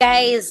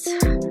Guys,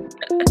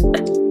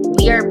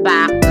 we are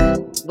back,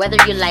 whether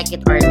you like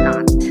it or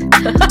not.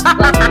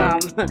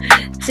 Welcome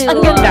to,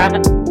 Ang ganda.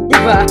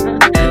 diba?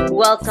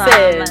 Welcome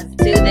Sis.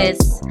 to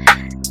this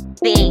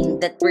thing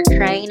that we're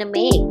trying to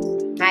make.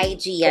 Hi,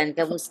 Gian.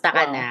 Kamusta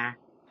ka Wow. na?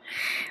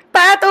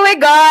 Pat, oh my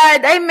God,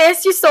 I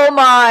miss you so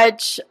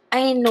much.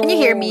 I know. Can you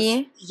hear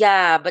me?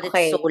 Yeah, but it's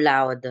Okay. so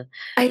loud.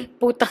 Ay,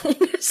 putang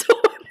ina.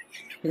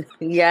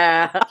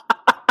 Yeah.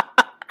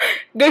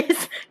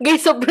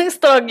 Guys, sobrang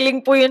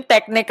struggling po yung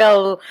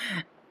technical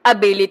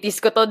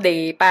abilities ko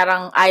today.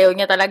 Parang ayaw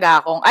niya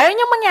talaga akong, ayaw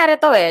niya mangyari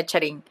to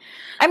charing.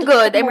 I'm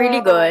good, I'm really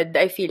good,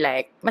 I feel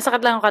like.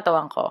 Masakit lang ang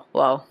katawan ko.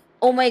 Wow.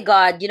 Oh my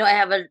God, I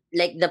have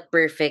the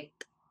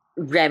perfect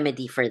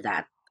remedy for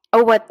that.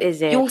 Oh, what is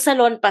it? Yung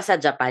salon pa sa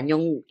Japan,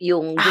 this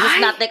is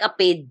not like a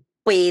paid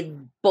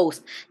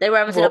post. Dahil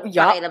wala mo sila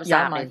pakialam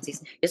sa akin.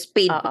 It's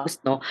paid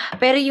post, no?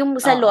 Pero yung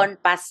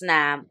salon pass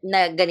na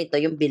ganito,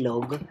 yung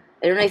bilog,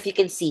 I don't know if you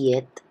can see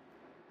it.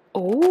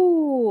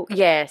 Oh,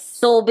 yes.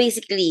 So,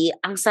 basically,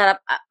 ang sarap,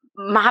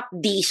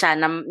 mahapdi siya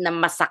na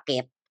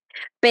masakit.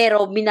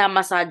 Pero,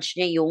 minamassage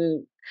niya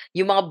yung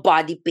mga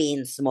body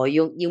pains mo,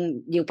 yung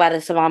para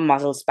sa mga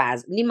muscle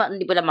spasm.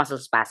 Hindi pala muscle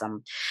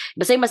spasm.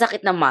 Basta yung masakit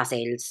na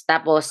muscles.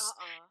 Tapos,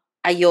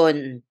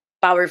 ayun,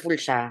 powerful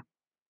siya.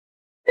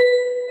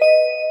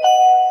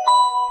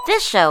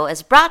 This show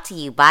is brought to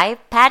you by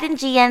Pat and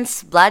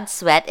Gian's Blood,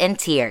 Sweat, and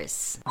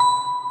Tears.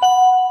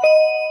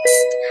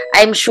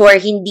 I'm sure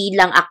hindi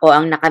lang ako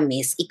ang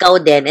nakamiss, ikaw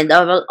din, and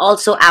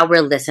also our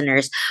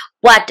listeners.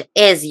 What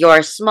is your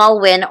small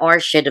win or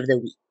shit of the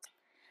week?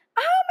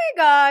 Oh my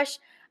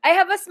gosh! I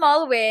have a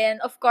small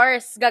win. Of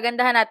course,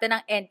 gagandahan natin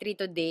ang entry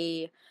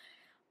today.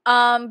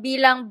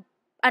 Bilang,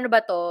 ano ba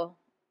to?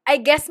 I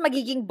guess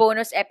magiging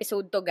bonus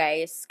episode to,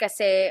 guys.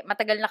 Kasi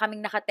matagal na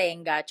kaming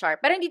nakatenga,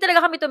 char. Pero hindi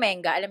talaga kami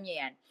tumenga, alam niyo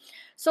yan.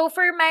 So,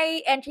 for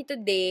my entry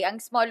today,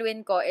 ang small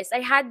win ko is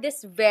I had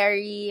this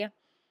very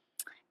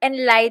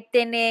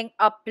enlightening,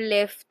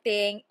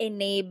 uplifting,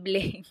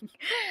 enabling,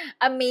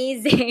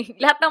 amazing,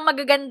 lahat ng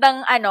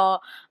magagandang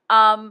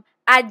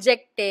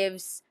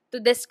adjectives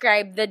to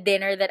describe the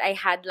dinner that I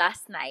had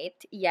last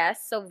night.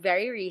 Yes, so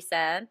very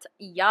recent.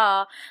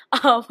 Yeah.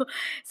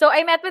 So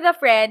I met with a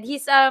friend.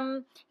 He's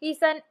an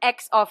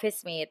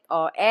ex-office mate.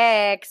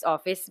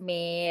 Ex-office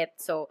mate.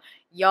 So,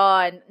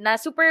 yon, na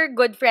super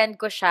good friend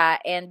ko siya,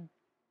 and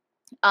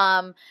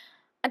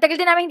ang tagal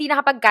din namin hindi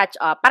nakapag-catch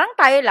up. Parang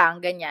tayo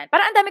lang, ganyan.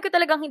 Parang ang dami ko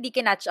talagang hindi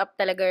kinatch up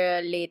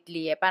talaga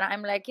lately. Parang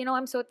I'm like,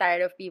 I'm so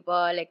tired of people,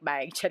 like,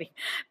 buying, charing.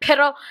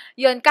 Pero,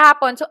 yun,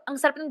 kahapon, so, ang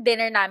sarap ng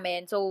dinner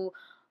namin. So,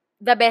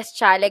 the best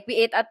siya. Like, we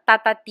ate at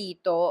Tata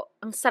Tito.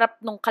 Ang sarap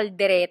nung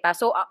kaldereta.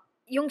 So,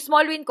 yung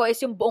small win ko is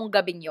yung buong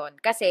gabing yon.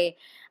 Kasi,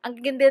 ang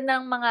ganda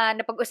ng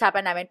mga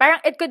napag-usapan namin. Parang,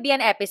 it could be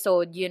an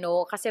episode,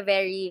 kasi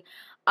very,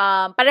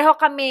 pareho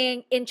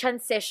kaming in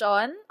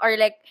transition, or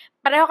like,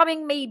 pareho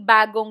kaming may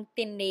bagong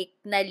tinake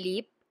na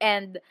leap,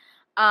 and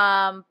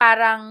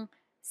parang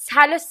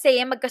halos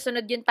same,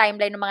 magkasunod yung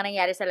timeline ng mga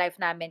nangyari sa life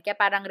namin. Kaya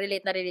parang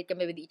relate na relate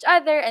kami with each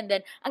other, and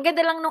then ang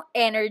ganda lang nung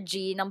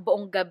energy ng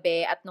buong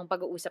gabi at nung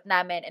pag-uusap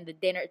namin, and the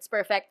dinner, it's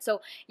perfect.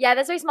 So, yeah,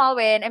 that's my small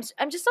win.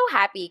 I'm just so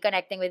happy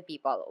connecting with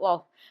people.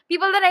 Wow.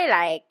 People that I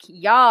like.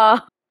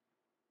 Yeah.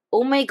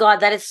 Oh my God,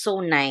 that is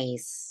so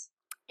nice.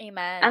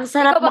 Amen. Ang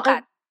sarap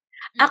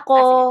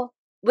Ako,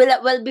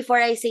 well,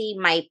 before I say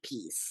my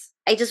piece,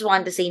 I just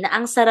want to say na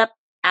ang sarap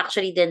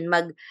actually din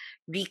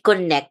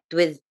mag-reconnect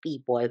with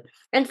people.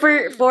 And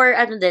for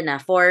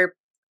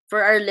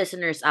our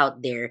listeners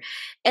out there,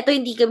 eto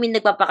hindi kami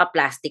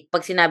nagpapaka-plastic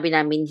pag sinabi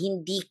namin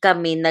hindi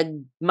kami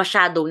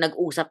masyadong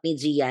nag-usap ni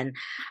Gian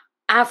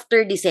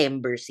after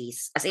December,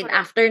 sis. As in,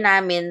 after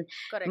namin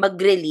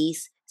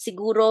mag-release,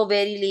 siguro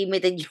very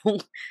limited yung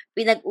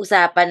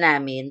pinag-usapan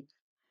namin.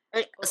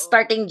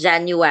 Starting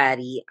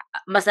January,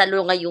 mas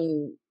lalo nga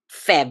yung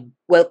Feb.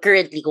 Well,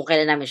 currently, kung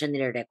kailan namin siya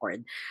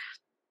nire-record.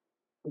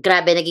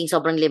 Grabe, naging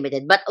sobrang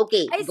limited. But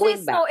okay,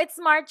 going back. No, it's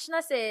March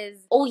na,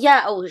 sis. Oh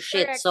yeah, oh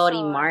shit, Correction.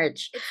 sorry,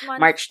 March. It's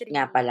March 3.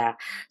 Nga pala.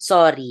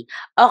 Sorry.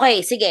 Okay,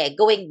 sige,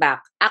 going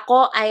back.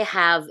 Ako, I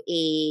have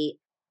I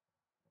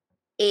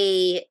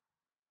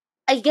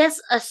guess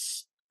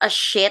a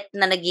shit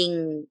na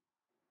naging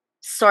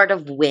sort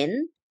of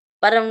win.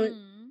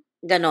 Parang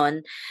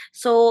ganon.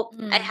 So,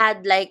 I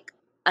had like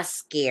a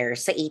scare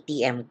sa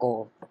ATM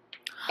ko.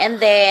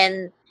 And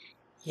then,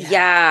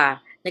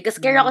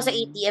 nagka-scare ako sa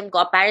ATM ko.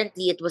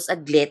 Apparently, it was a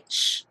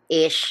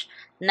glitch-ish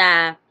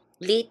na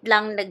late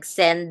lang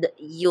nag-send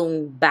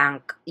yung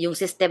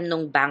system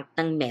ng bank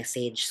ng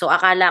message. So,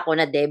 akala ko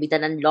na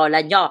debitan ng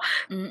lola nyo.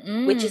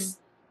 Which is,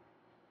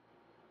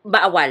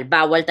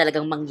 bawal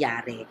talagang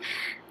mangyari.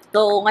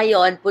 So,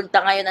 ngayon,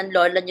 punta ngayon ang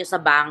lola nyo sa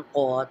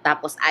bangko,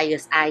 tapos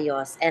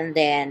ayos-ayos, and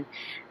then,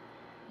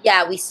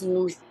 we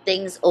smooth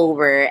things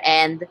over,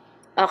 and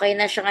okay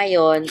na siya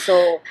ngayon.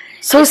 So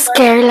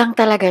scare lang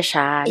talaga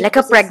siya. Like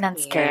a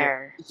pregnant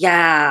scare.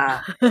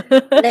 Yeah.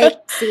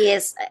 Like,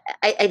 sis,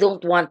 I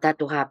don't want that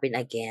to happen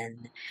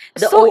again.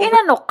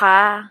 Inano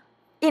ka?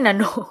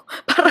 inano.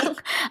 Parang,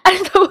 ano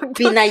tawag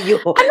doon?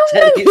 Pinayo. Anong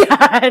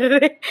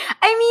nangyari?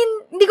 I mean,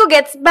 hindi ko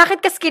gets,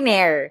 bakit ka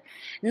skinare?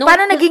 No,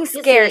 Paano naging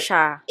kasi scare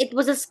siya? it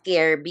was a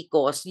scare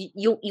because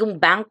yung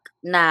bank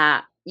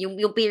na yung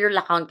payroll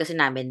account kasi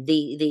namin,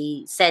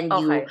 they send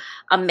you Okay.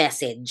 a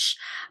message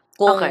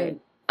Okay.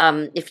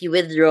 kung if you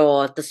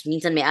withdraw, tapos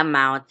minsan may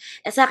amount.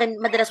 Sa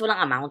akin, madalas walang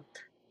amount.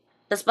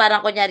 Tapos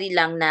parang kunyari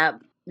lang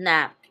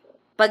na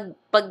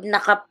pag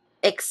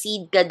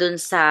naka-exceed ka dun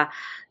sa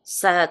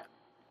 2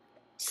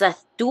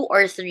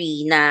 or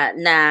 3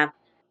 na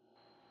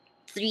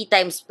 3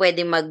 times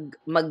pwede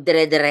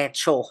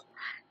magdire-diretso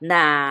na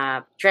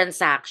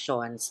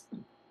transactions.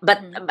 But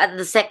at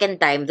the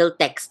second time, they'll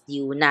text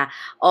you na,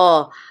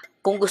 oh,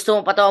 kung gusto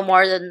mo pa to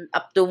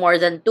up to more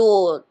than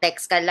 2,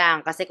 text ka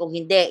lang. Kasi kung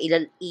hindi,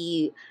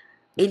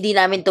 hindi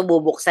namin to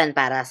bubuksan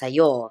para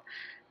sa'yo.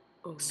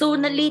 So,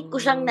 na-late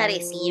ko siyang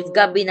na-receive.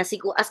 Gabi na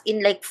siguro, as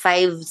in like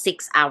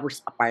 5-6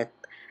 hours apart.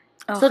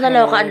 So,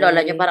 naloka ang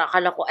lola niya. Parang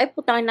akala ko, ay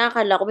putang ina,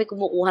 akala ko may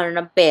kumukuha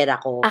na ng pera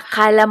ko.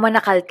 Akala mo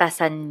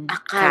nakaltasan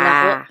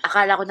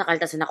Akala ko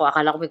nakaltasan ako.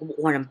 Akala ko may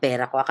kumukuha ng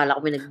pera ko. Akala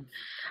ko may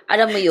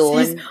alam mo yun?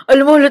 Sis,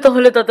 alam mo,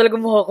 halata talaga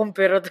mukha kong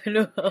pera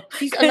talaga.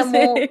 Sis, alam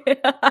mo,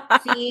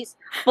 sis,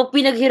 pag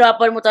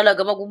pinaghirapan mo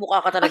talaga, magmumukha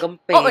ka talagang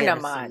pera. Oo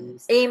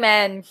naman. Sis.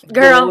 Amen.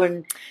 Girl, Doon.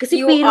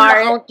 Kasi you payroll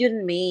are- account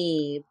yun,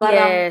 May.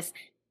 Parang, yes.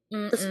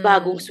 tas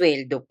bagong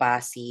sweldo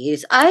pa,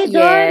 sis. Ay,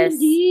 Yes.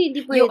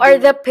 hindi pwede. You are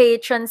the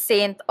patron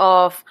saint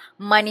of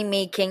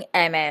money-making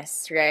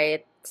MS,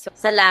 right? So,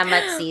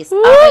 Salamat, sis.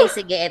 Woo! Okay,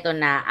 sige, ito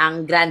na.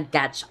 Ang grand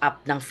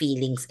catch-up ng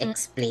Feelings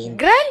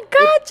Explained. grand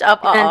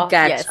catch-up. Grand Oo,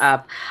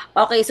 catch-up.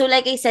 Okay, so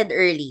like I said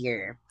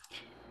earlier,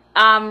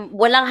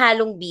 walang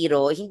halong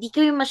biro. Hindi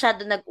kami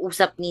masyado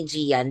nag-usap ni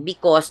Gian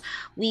because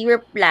we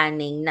were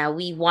planning na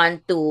we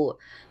want to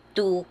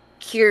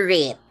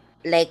curate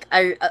like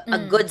a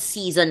good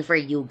season for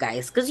you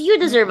guys because you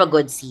deserve a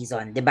good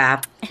season, 'di ba?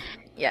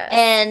 Yes.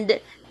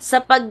 And sa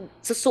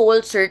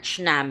soul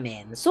search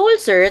namin. Soul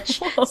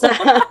search sa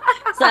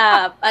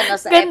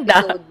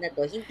Ganda. episode na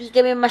to. Hindi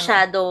kami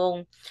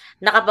masyadong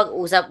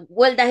nakapag-usap.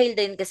 Well, dahil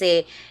din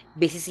kasi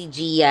busy si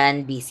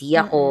Gian, busy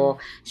ako.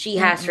 She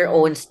has her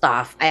own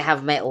stuff. I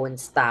have my own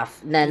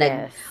stuff na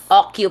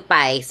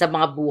nag-occupy sa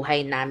mga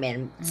buhay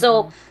namin.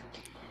 So,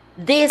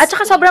 At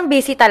saka sobrang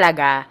busy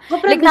talaga.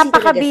 Sobrang like, busy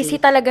napaka-busy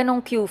talaga, talaga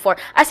nung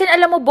Q4. As in,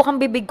 alam mo, bukang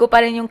bibig ko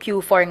pa rin yung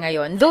Q4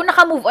 ngayon. Though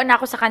naka-move on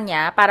ako sa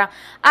kanya, parang,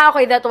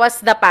 okay, that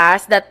was the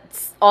past.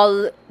 That's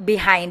all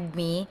behind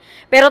me.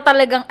 Pero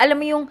talagang, alam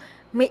mo yung,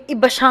 may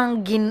iba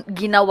siyang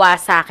ginawa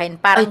sa akin.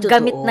 Parang Ay, totoo.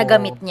 gamit na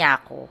gamit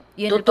niya ako.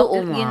 Yun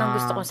ang Ma.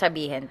 gusto kong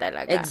sabihin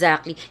talaga.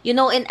 Exactly. You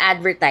know, in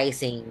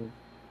advertising,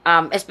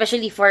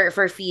 especially for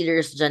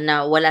feelers dyan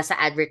na wala sa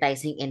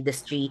advertising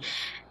industry,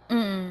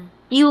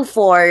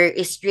 Q4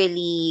 is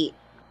really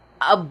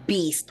a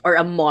beast or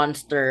a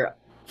monster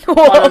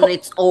on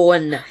its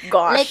own.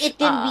 Gosh. Like, it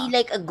can be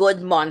like a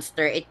good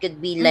monster. It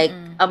could be like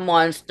a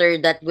monster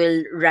that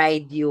will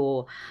ride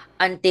you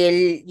until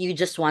you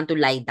just want to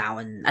lie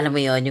down. Alam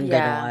mo yun, yung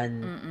ganon.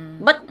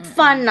 But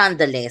fun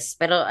nonetheless.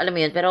 Pero, alam mo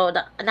yun, pero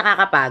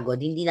nakakapagod.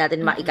 Hindi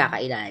natin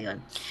maikakaila yun.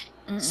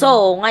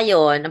 So,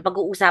 ngayon, ang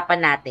pag-uusapan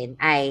natin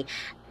ay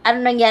ano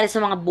nangyari sa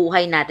mga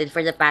buhay natin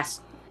for the past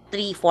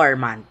 3-4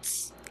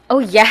 months. Oh,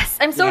 yes.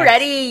 I'm so Yes.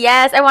 ready.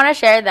 Yes, I wanna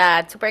share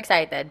that. Super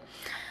excited.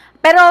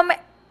 Pero,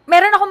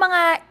 meron ako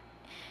mga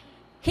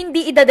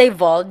hindi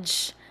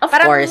ida-divulge. Of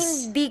Parang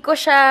course. hindi ko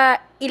siya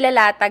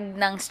ilalatag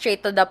ng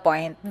straight to the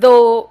point.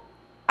 Though,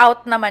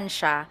 out naman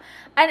siya.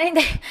 And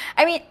hindi,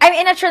 I mean, I'm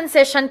in a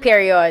transition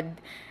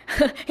period.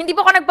 Hindi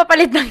po ako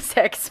nagpapalit ng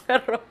sex,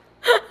 pero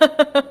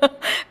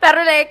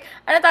like,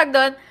 ano tawag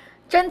doon?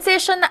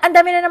 Transition na, ang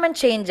dami na naman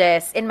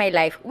changes in my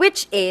life,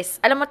 which is,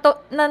 alam mo to,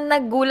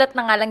 nagulat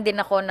na nga lang din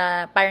ako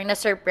na parang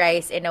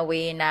na-surprise in a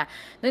way na,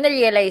 nung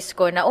na-realize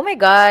ko na, oh my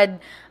God,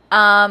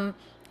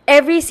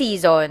 every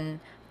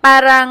season,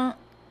 parang,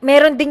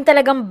 meron ding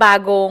talagang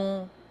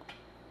bagong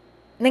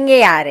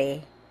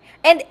nangyayari.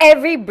 And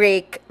every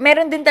break,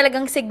 meron din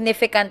talagang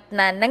significant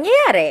na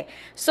nangyayari.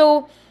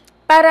 So,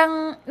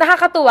 parang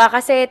nakakatuwa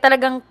kasi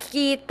talagang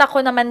kita ko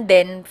naman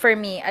din, for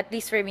me, at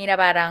least for me, na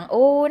parang,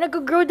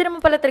 nag-grow din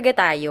naman pala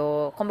talaga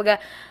tayo. Kumbaga,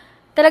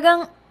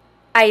 talagang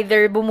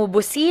either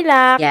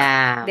bumubusilak,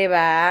 Yeah.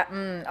 diba?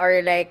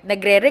 Or like,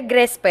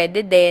 nagre-regress,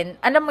 pwede din.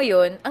 Alam mo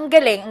yun, ang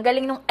galing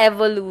nung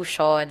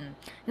evolution.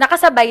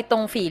 Nakasabay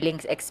tong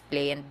Feelings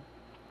Explained.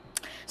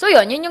 So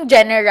yun yung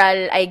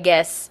general, I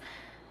guess,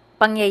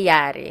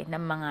 pangyayari ng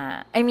mga,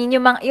 I mean,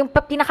 yung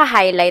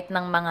pinaka-highlight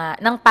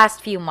ng past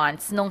few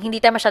months, nung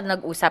hindi tayo masyado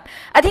nag-usap.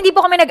 At hindi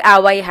po kami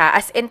nag-away ha,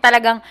 as in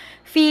talagang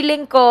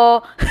feeling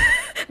ko,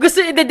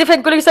 gusto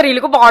i-defend ko lang yung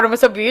sarili ko, baka naman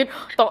sabihin,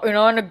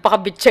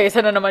 nagpaka-bitchesa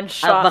na naman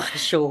siya. Baka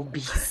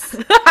showbiz.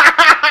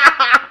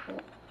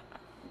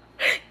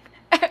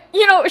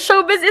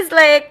 Showbiz is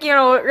like,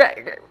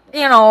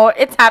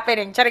 it's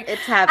happening. Charing,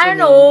 It's happening.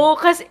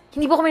 Kasi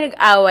hindi po kami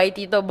nag-away,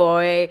 Tito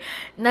Boy.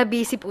 Na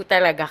busy po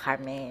talaga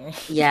kami.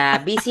 Yeah,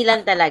 busy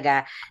lang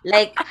talaga.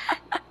 Like,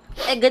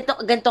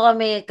 ganito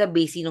kami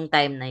ka-busy nung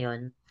time na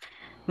yon.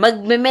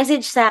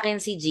 magme-message sa akin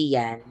si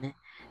Gian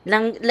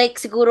like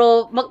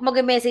siguro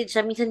mag-message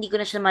siya, minsan hindi ko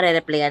na siya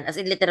mare-replyan as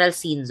in literal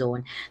scene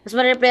zone. Tapos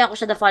mare-replyan ko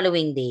siya the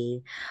following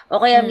day.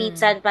 O kaya Mm.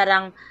 minsan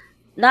parang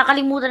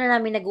nakakalimutan na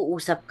namin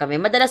nag-uusap kami.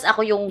 Madalas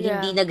ako yung Yeah.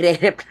 hindi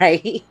nagre-reply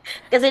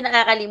kasi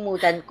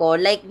nakakalimutan ko,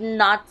 like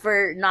not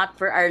for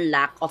our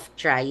lack of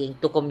trying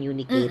to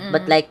communicate,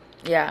 but Mm-mm. like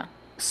Yeah.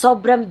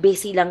 sobrang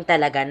busy lang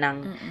talaga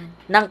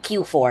Mm-mm. ng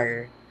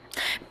Q4.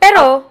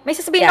 Pero, may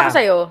sasabihin ako Yeah.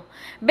 sa'yo.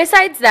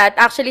 Besides that,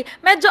 actually,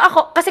 medyo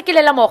ako, kasi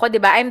kilala mo ako,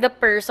 di ba? I'm the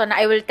person na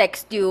I will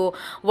text you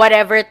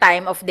whatever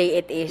time of day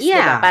it is, di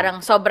ba? Yeah. Parang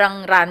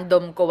sobrang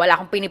random ko, wala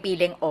akong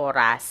pinipiling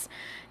oras.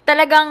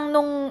 Talagang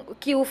nung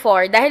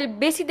Q4, dahil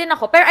busy din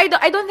ako, pero I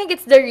don't think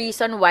it's the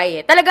reason why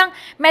eh. Talagang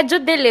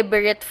medyo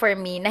deliberate for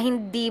me na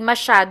hindi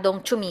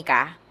masyadong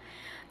chumika.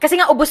 Kasi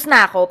nga ubos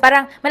na ako,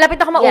 parang malapit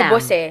ako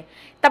maubos eh.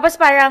 Tapos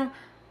parang,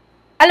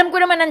 alam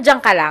ko naman nandiyan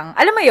ka lang.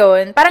 Alam mo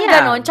yun? Parang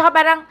Yeah. ganon. Tsaka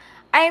parang,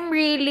 I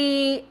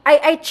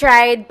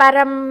tried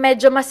para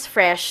medyo mas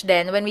fresh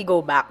then when we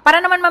go back. Para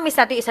naman mamiss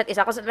natin isa't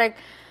isa. Kasi like,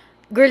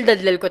 girl,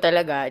 dadlal ko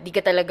talaga. Di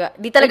talaga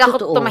ako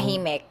totoo.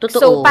 tumahimik.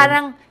 Totoo. So,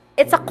 parang,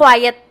 it's a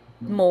quiet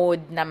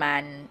mode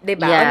naman.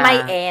 Diba? Yeah. On my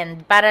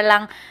end. Para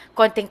lang,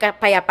 konting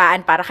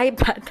kapayapaan para kay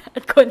Bata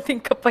at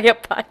konting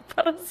kapayapaan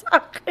para sa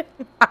akin.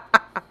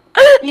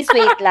 Please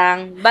wait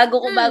lang. Bago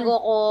ko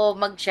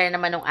mag-share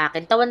naman ng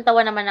akin,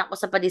 tawan-tawa naman ako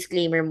sa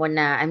pa-disclaimer mo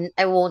na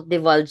I won't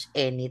divulge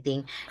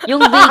anything.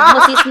 Yung vague mo,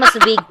 sis, mas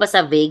vague pa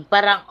sa vague.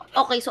 Parang,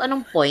 okay, so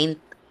anong point?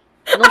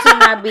 Nung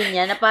sinabi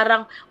niya na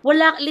parang,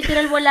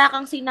 literal wala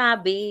kang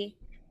sinabi.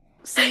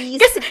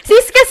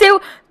 Sis, kasi,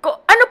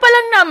 ano pa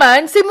lang naman,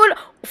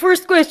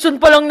 first question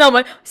pa lang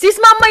naman, sis,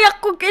 mamaya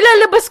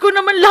ilalabas ko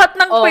naman lahat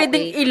ng Okay.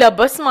 pwedeng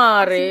ilabas,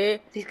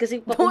 Mare. Sis, kasi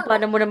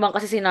paano mo naman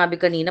kasi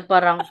sinabi kanina,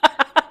 parang,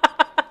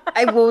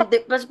 I won't,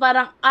 plus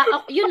parang,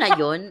 yun na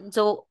yun.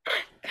 So,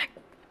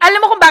 alam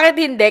mo kung bakit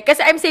hindi?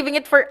 Kasi I'm saving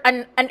it for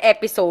an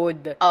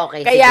episode.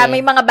 okay, Kaya sige. may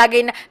mga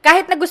bagay na,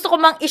 kahit na gusto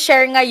ko mang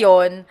i-share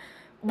ngayon,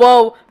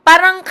 wow,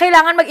 parang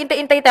kailangan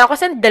mag-intay-intay tayo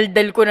kasi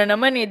daldal ko na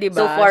naman eh, di ba?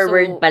 So,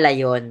 forward pala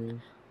yun.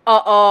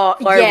 Oo,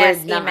 Forward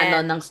yes, ng,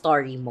 amen. ng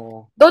story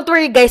mo. Don't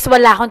worry guys,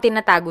 wala akong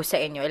tinatago sa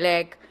inyo.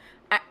 Like,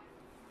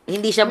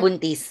 Hindi siya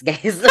buntis,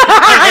 guys.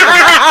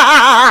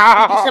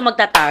 Hindi siya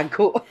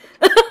magtatago.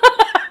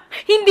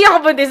 hindi ako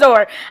buntis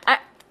or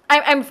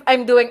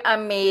I'm doing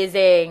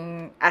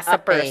amazing as a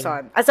Okay.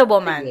 person, as a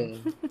woman.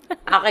 Sige.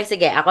 Okay,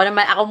 sige. Ako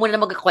muna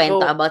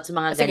magkukwento Go. about sa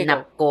mga Sige,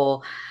 ganap ko.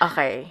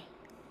 Okay.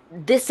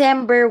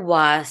 December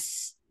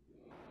was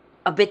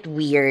a bit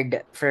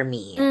weird for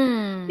me.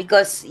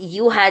 Because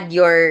you had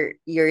your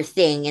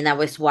thing and I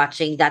was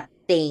watching that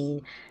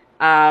thing.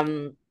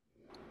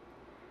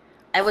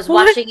 I was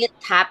What? watching it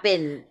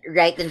happen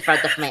right in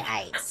front of my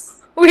eyes.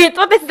 Wait,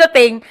 what is the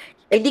thing?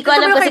 Hindi ko Ito ba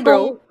alam yung kasi kay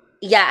bro?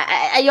 yeah,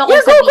 ayoko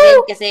Yeah, go, sabihin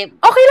go. kasi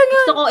Okay lang yun.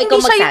 gusto ko ikaw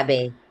Hindi siya magsabi.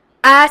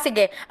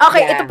 Sige.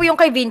 Okay, Yeah. ito po yung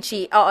kay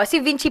Vinci. Oo, si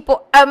Vinci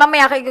po.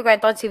 Mamaya kayo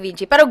kikwento si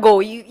Vinci. Pero go,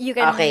 you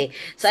can Okay.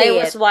 So say I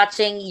was it.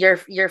 watching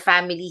your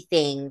family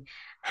thing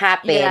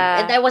happen.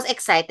 Yeah. And I was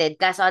excited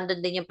kaso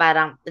andun din yung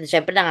parang,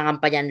 syempre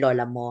nangangampanya ang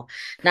lola mo.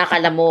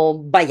 Nakala mo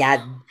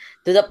bayad.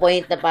 To the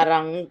point na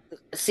parang,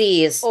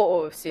 sis,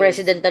 Oo, sis.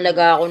 president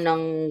talaga ako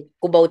ng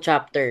Cubao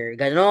chapter.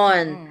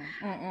 Ganon.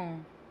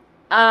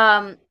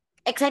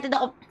 Excited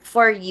ako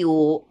for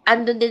you.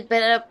 Andun din,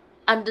 pero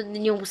andun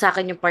din yung sa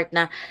akin yung part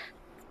na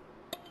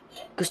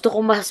gusto ko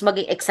mas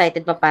maging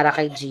excited pa para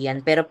kay Gian.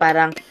 Pero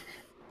parang,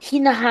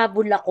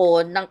 hinahabol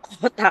ako ng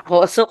kota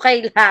ko. So,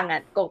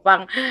 kailangan ko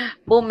pang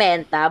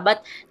bumenta.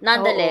 But,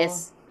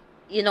 nonetheless,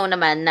 you know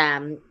naman na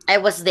I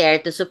was there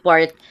to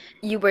support.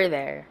 You were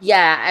there.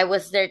 Yeah, I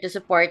was there to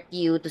support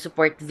you, to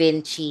support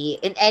Vinci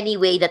in any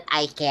way that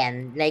I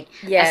can. Like,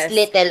 Yes. as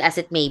little as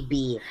it may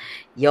be.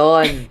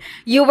 Yon.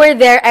 You were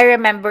there. I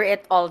remember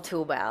it all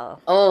too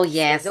well. Oh,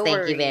 yes. Don't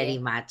Thank you worry. very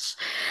much.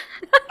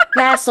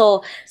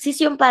 Kaso,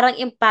 sis, yung parang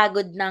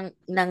impagod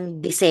ng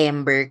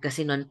December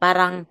kasi nun,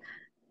 parang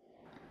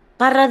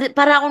para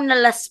akong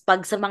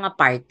nalaspag sa mga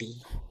party.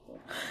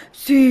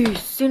 Sis,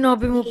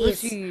 sinabi mo pa,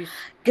 Sis, sis.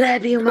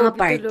 Grabe yung mga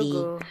party.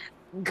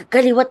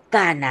 Kaliwat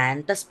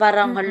kanan. Tas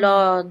parang,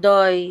 hala,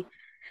 doy.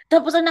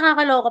 Tapos ang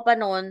nakakaloka pa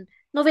nun,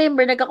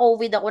 November,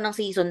 nagka-COVID ako ng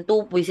season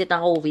 2. Puwisit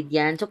ang COVID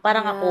yan. So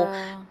parang ako,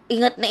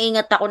 ingat na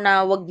ingat ako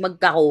na wag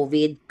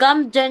magka-COVID.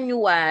 Come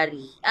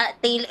January,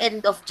 tail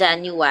end of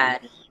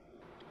January,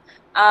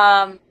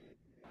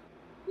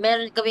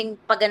 meron kaming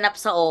pagganap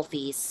sa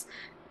office.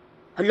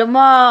 Alam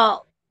mo,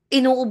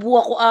 inuubo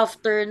ako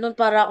after nun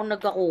para akong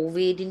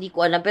nagka-COVID. Hindi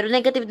ko alam. Pero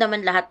negative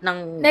naman lahat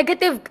ng...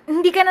 Negative.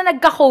 Hindi ka na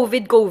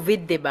nagka-COVID,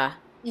 di ba?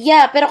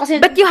 Yeah, pero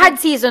kasi... But you had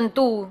season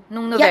 2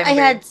 nung November. Yeah, I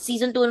had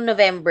season 2 nung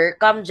November.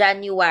 Come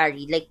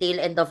January, like tail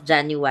end of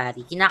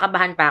January.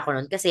 Kinakabahan pa ako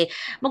nun kasi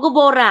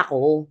magubora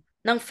ako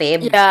ng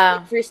Feb.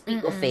 Yeah. Like first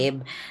week of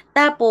Feb.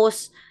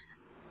 Tapos,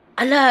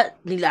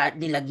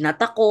 nilagnat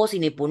ako,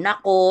 sinipon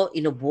ako,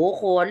 inubo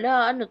ko,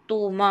 ano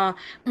to,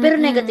 Pero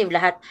negative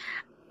lahat.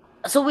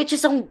 So, which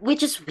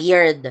is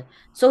weird.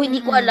 So, hindi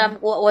ko alam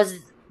kung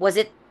was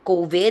it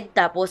COVID,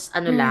 tapos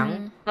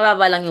lang,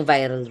 mababa lang yung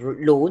viral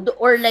load,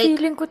 or like,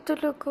 Feeling ko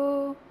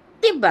talaga,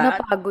 diba?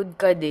 napagod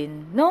ka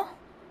din, no?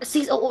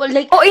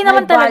 Like, Oo,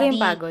 naman talaga yung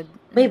pagod.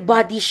 my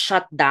body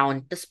shut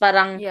down. Tapos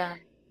parang, Yeah.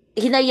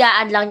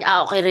 hinayaan lang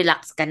niya, okay,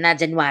 relax ka na,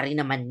 January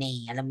naman na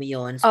eh. Alam mo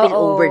yun,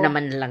 spillover Oo.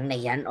 naman lang na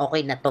yan,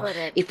 okay na to.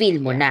 Correct. I-feel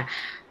mo na.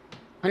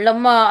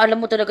 Alam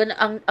mo talaga,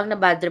 ang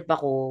nabadrip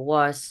ako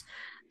was,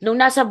 nung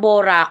nasa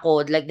Bora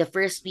ako, like the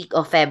first week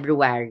of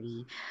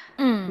February,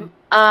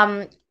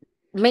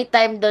 may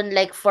time doon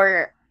like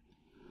for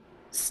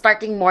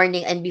starting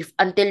morning and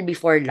until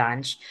before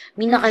lunch,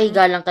 may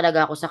nakahiga lang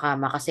talaga ako sa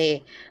kama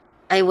kasi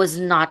I was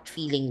not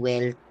feeling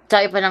well.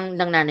 Sabi pa ng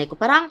nanay ko,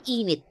 parang ang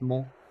init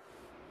mo.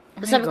 Oh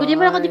Tapos my sabi ko, di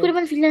ko God.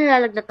 naman feel na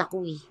nalalagnat ako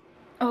eh.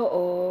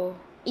 Oo.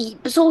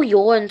 So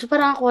yun, so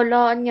parang ako,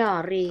 wala,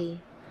 anyari.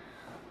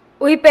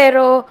 Uy,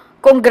 pero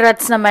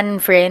congrats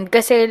naman, friend.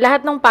 Kasi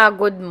lahat ng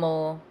pagod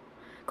mo,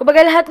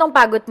 kumbaga lahat ng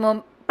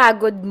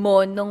pagod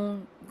mo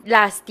nung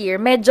last year,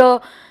 medyo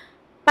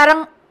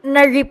parang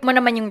na-reap mo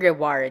naman yung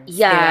rewards.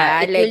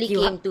 Yeah, diba? it Like, really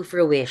came to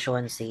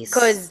fruition, sis.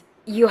 Because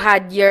you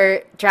had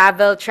your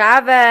travel,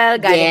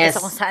 galing ka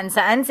sa kung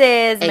saan-saan,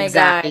 sis. My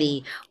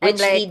Exactly. God. Which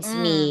I'm like, leads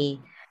me,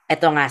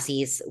 eto nga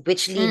sis,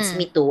 which leads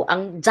me to,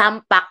 ang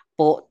jam pack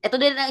po, ito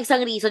din ang isang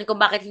reason kung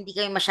bakit hindi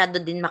kami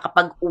masyado din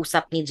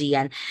makapag-usap ni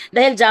Gian.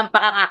 Dahil jam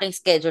pack ang aking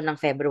schedule ng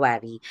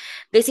February.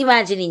 Guys,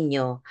 imagine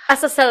ninyo,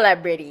 as a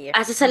celebrity.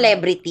 as a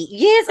celebrity,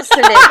 yes, as a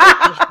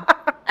celebrity,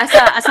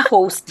 as a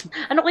host,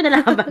 ano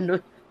kinalaman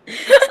nun?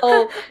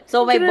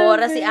 So may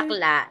bora si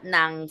Akla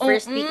ng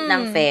first week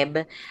ng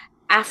Feb.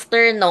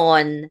 After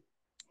nun,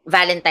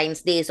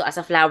 Valentine's Day. So, as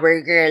a flower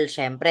girl,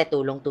 syempre,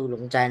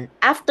 tulong-tulong dyan.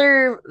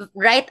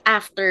 Right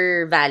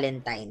after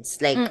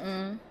Valentine's, like,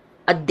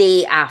 a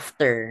day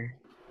after,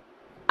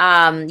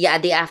 a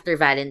day after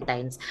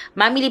Valentine's,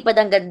 mamilipad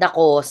ang ganda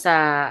ko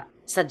sa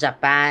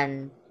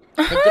Japan.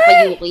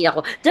 Nagpapayuki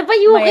ako.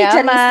 Japayuki,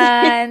 Charis.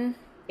 Mayaman.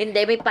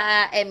 Hindi, may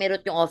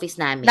pa-emirate yung office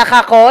namin.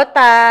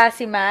 Nakakota,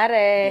 si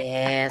Mare.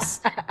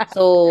 Yes.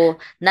 So,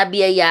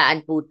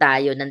 nabiyayaan po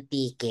tayo ng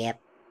ticket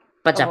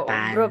pa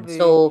Japan. grabe.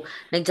 So,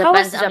 How nag-Japan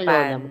was ang lola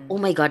Japan? mo. Oh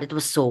my God, it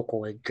was so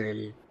cold,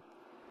 girl.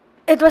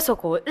 It was so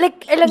cool.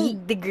 Like,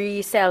 ilang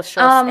degrees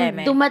Celsius,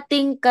 Eme?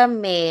 Dumating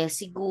kami,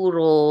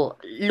 siguro,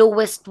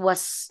 lowest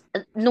was,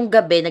 nung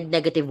gabi,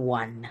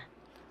 nag--1.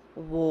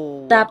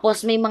 Whoa.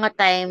 Tapos, may mga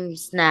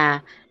times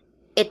na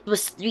it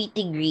was 3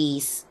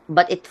 degrees,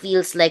 but it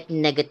feels like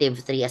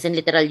 -3. As in,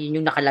 literal,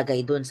 yun yung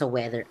nakalagay doon sa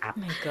weather app.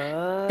 Oh my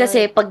God.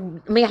 Kasi pag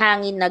may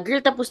hangin na,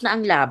 girl, tapos na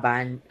ang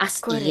laban.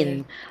 As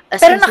in.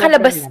 Pero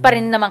nakalabas pa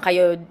rin naman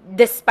kayo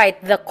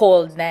despite the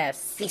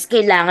coldness. Sis,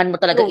 kailangan mo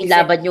talaga Frozen.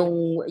 ilaban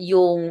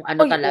yung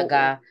ano Oy,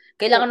 talaga.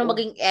 Kailangan mo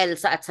maging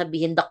Elsa at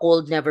sabihin, the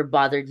cold never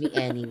bothered me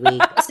anyway.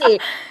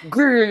 Kasi,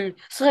 girl,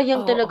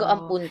 sayang talaga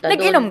ang punta doon.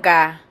 Nag-inom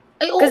ka?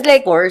 Ay, Because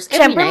of course, every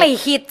syempre night. may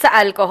heat sa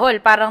alcohol.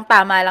 Parang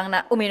tama lang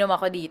na uminom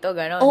ako dito,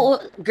 gano'n. Oo,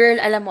 girl,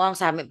 alam mo ang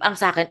sa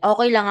akin,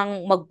 okay lang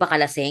ang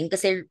magpakalasing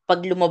kasi pag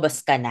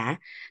lumabas ka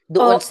na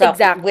doon sa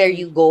exactly. where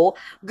you go,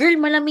 girl,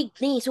 malamig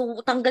na eh. So,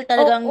 tanggal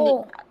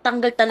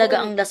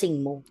talaga ang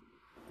lasing mo.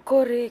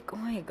 Correct.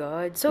 Oh my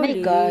God. So My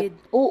God. lit.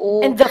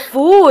 Oo. And the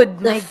food.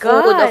 The My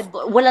food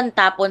God. walang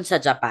tapon sa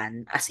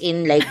Japan. As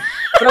in, like,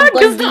 from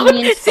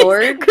convenience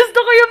store. Gusto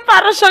ko yung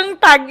para siyang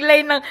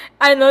tagline ng,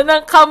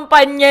 ng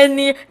kampanya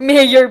ni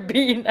Mayor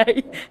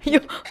Binay.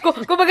 Yung,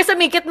 kumbaga sa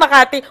Mikit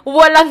Makati,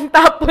 walang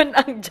tapon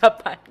ang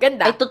Japan.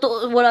 Ganda. Ay,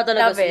 totoo, wala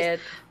talaga. Love it.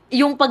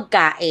 Yung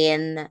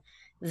pagkain,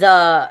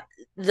 the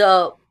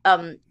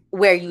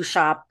where you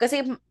shop.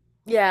 Kasi,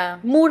 yeah,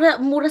 mura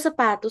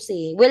sapatos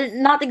eh. Well,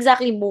 not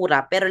exactly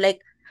mura, pero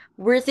like,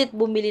 worth it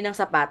bumili ng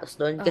sapatos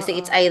doon. Kasi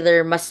it's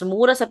either mas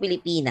mura sa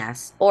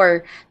Pilipinas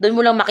or doon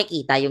mo lang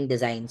makikita yung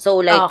design. So,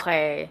 like,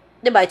 okay.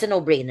 diba, it's a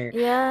no-brainer.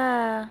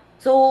 Yeah.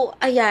 So,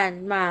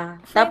 ayan,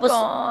 Tapos,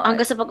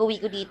 hanggang sa pag-uwi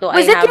ko dito,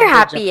 Was it your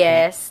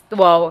happiest?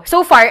 Wow.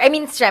 So far, I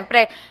mean,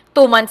 syempre,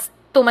 2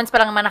 months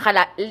pa lang naman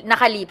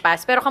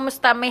nakalipas. Pero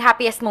kamusta? May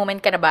happiest moment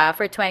ka na ba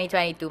for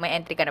 2022? May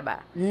entry ka na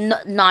ba? No,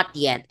 not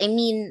yet. I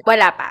mean,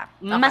 wala pa.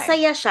 Okay.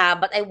 Masaya siya,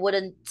 but I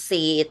wouldn't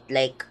say it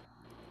like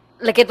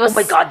it was, oh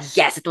my God,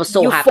 yes, it was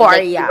so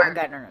euphoria,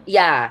 happy. Like,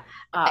 yeah.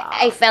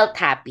 I felt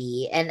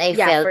happy and I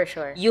felt for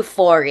sure.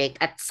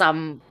 euphoric at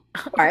some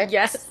parts.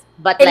 Yes.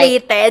 But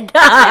elated.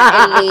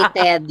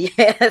 Elated,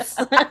 yes.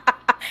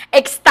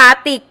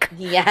 Ecstatic.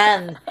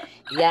 Yan.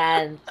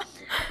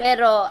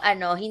 Pero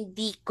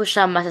hindi ko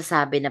siya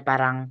masasabi na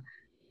parang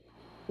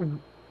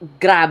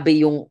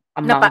grabe yung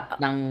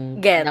amount ng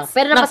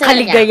pero ng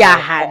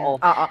kaligayahan.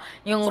 Oo.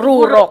 Yung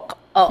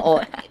rurok. Oo.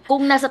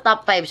 Kung nasa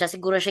top 5 siya,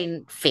 siguro siya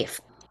yung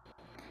 5th.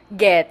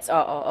 Gets,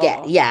 oo.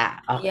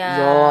 Yeah.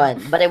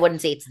 Yun. But I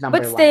wouldn't say it's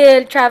number 1. But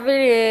still,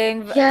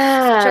 traveling,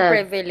 yeah, such a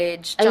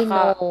privilege. Tsaka, I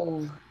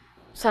know.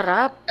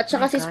 Sarap. At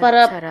saka sis,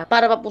 para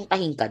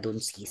papuntahin ka dun,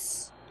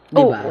 sis.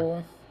 Diba?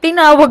 Oo.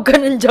 Tinawag ka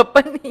ng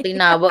Japan eh.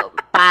 Tinawag,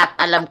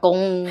 alam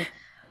kong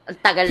ang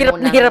tagal Hirap mo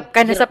na nang, hirap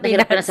ka na sa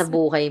hirap ka na Pinas. sa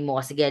buhay mo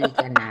kasi gali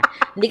ka na.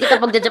 Hindi kita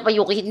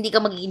pagja-Japayuki, hindi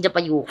ka magiging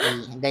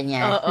Japayuki.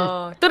 Ganyan.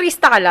 Oo.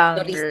 Turista ka lang,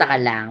 Turista ka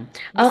girl. lang.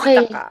 Bisita Okay.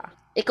 ka.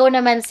 Ikaw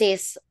naman,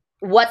 sis,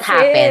 what Sis.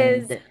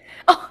 happened?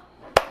 Oh,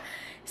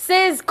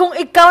 sis, kung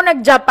ikaw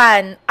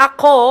nag-Japan,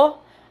 ako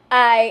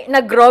ay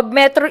nag-Rob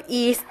Metro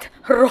East,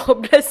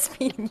 Rob Las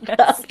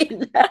Piñas.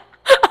 Rob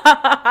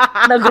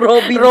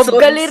Nag-Robinsons.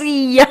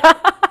 Galleria.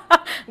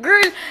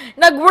 Girl,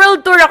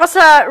 nag-world tour ako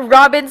sa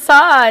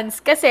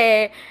Robinsons.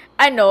 Kasi,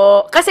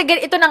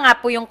 ito na nga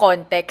po yung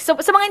context. So,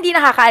 sa mga hindi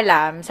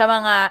nakakaalam, sa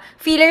mga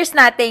feelers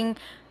nating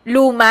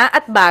luma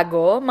at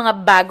bago, mga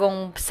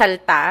bagong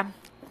salta,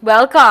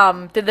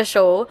 welcome to the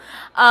show.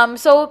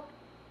 So,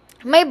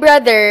 my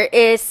brother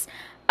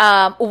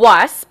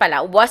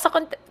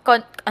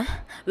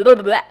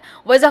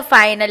was a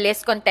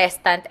finalist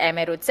contestant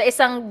emerald sa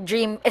isang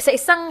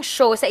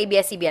show sa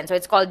ABS-CBN. So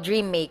it's called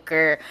Dream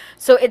Maker.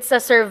 So it's a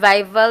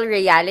survival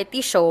reality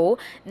show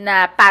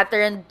na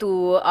patterned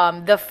to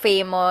the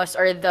famous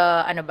or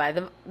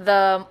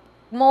the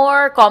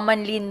more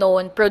commonly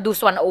known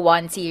Produce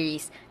 101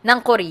 series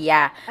ng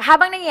Korea.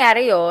 Habang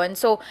nangyayari yon,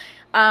 so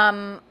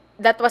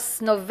that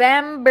was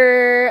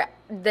November,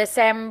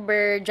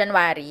 December,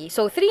 January.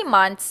 So 3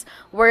 months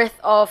worth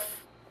of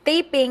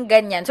taping,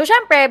 ganyan. So,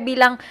 syempre,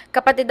 bilang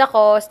kapatid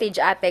ako,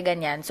 stage ate,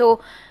 ganyan. So,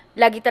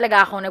 lagi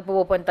talaga ako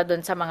nagpupunta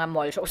doon sa mga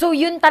mall show. So,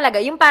 yun talaga.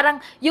 Yung parang,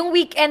 yung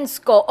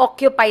weekends ko,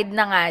 occupied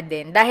na nga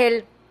din.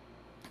 Dahil,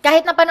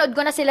 kahit napanood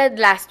ko na sila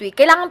last week,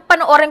 kailangan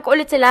panoorin ko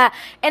ulit sila.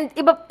 And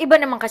iba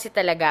naman kasi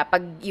talaga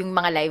pag yung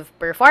mga live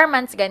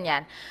performance,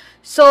 ganyan.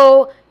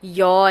 So,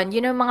 yun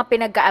yung mga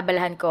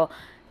pinagkaabalahan ko.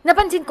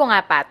 Napansin ko nga,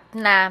 Pat,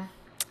 na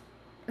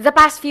the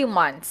past few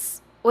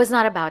months was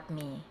not about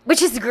me.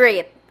 Which is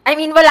great. I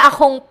mean, wala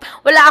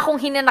akong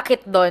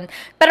hinanakit doon.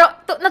 Pero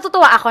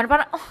natutuwa ako na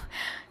parang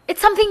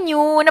it's something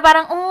new na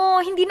parang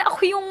hindi na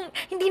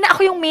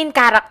ako yung main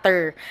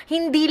character.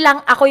 Hindi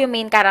lang ako yung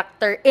main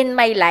character in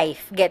my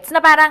life. Gets?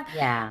 Na parang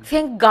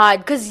thank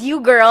God, cause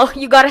you girl,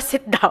 you gotta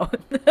sit down.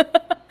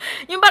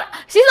 Yung parang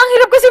sis, ang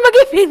hirap kasi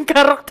maging main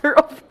character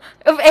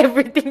of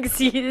everything,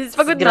 sis.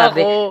 Pagod na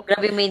ako.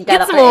 Grabe main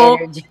character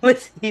energy mo,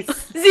 sis.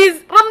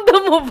 Sis,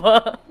 ramdam mo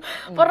ba?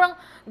 Parang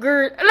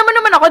girl, alam mo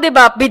naman ako, di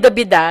ba,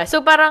 bida-bida.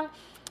 So, parang,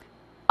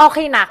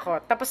 okay na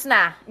ako. Tapos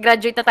na.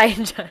 Graduate na tayo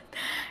dyan.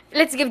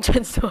 Let's give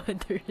chance to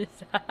others.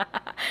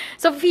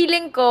 So,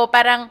 feeling ko,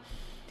 parang,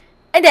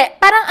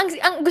 parang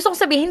ang gusto ko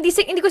sabihin,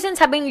 hindi ko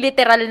sinasabing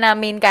literal na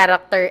main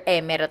character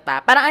Emerita.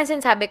 Parang ang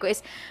sinasabi ko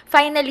is,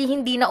 finally,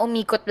 hindi na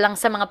umikot lang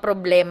sa mga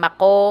problema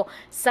ko,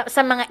 sa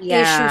mga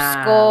issues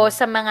ko,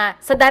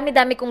 sa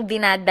dami-dami kong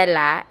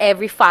dinadala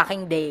every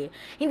fucking day.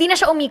 Hindi na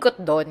siya umikot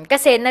doon.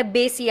 Kasi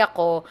na-busy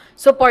ako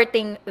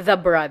supporting the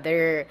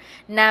brother.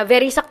 Na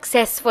very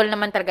successful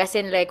naman talaga.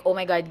 Sin like, oh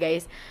my God,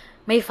 guys,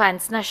 may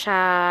fans na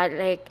siya.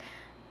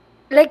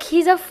 Like,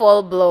 he's a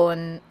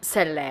full-blown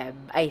celeb,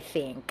 I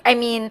think. I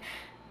mean,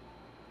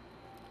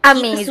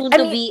 he's a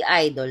soon-to-be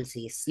idol,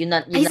 sis.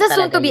 He's a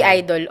soon-to-be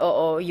idol,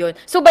 oo, yun.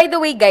 So, by the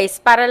way,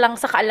 guys, para lang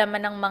sa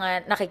kaalaman ng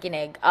mga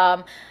nakikinig,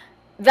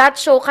 that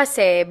show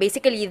kasi,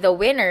 basically, the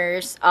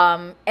winners,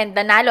 and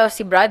nanalo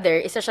si brother,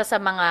 isa siya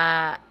sa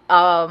mga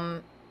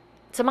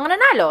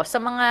nanalo, sa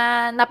mga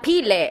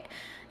napili,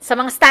 sa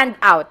mga stand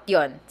out,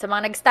 yon. Sa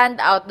mga nag-stand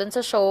out dun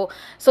sa show.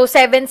 So,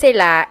 7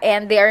 sila,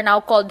 and they are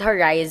now called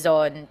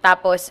Horizon.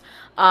 Tapos,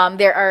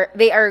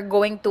 they are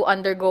going to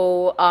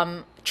undergo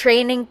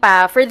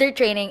further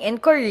training in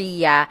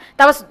Korea.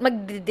 Tapos,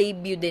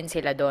 mag-debut din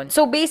sila doon.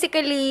 So,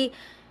 basically,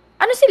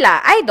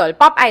 sila?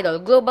 Pop idol,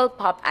 global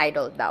pop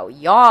idol daw.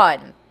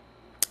 Yon.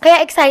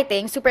 Kaya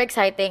exciting, super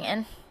exciting,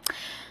 and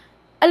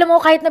alam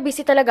mo, kahit na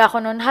busy talaga ako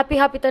noon, happy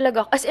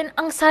talaga ako. As in,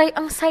 ang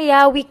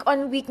saya, week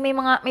on week, may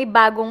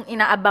bagong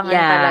inaabangan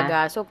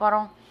talaga. So,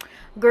 parang,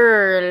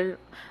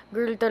 girl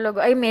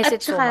talaga, I miss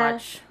it so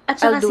much.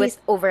 I'll do it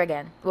over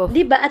again. Wow.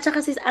 Diba? At saka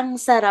sis, ang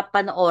sarap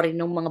panoorin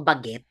ng mga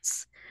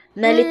bagets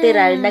na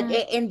literal,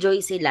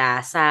 nag-e-enjoy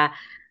sila sa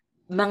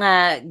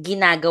mga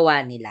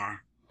ginagawa nila.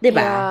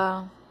 Diba? Yeah.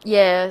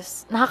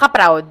 Yes.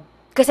 Nakaka-proud.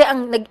 Kasi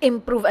ang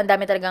nag-improve, ang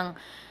dami talagang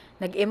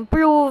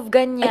nag-improve,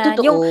 ganyan. Ay,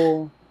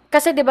 totoo.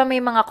 Kasi 'di ba may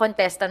mga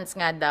contestants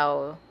nga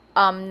daw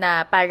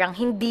na parang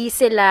hindi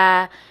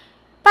sila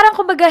parang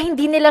kumbaga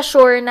hindi nila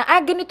sure na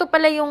ganito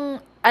pala yung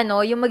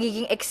yung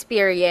magiging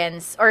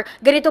experience or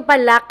ganito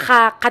pala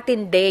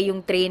katindi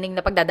yung training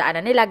na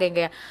pagdadaanan nila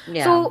ganyan.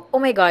 Yeah. So,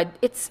 oh my God,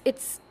 it's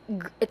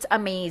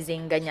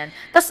amazing ganyan.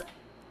 Tas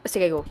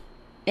sige go.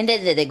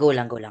 Hindi, go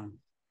lang.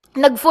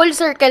 Nag-full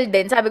circle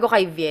din, sabi ko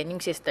kay Vien, yung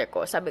sister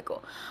ko, sabi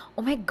ko,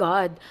 oh my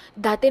God,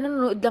 dati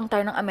nanonood lang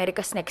tayo ng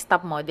America's Next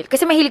Top Model.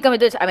 Kasi mahilig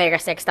kami doon sa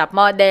America's Next Top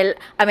Model,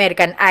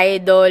 American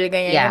Idol,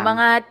 ganyan. Yung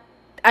mga,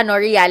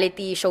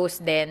 reality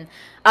shows din.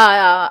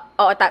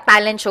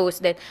 Talent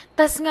shows din.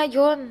 Tas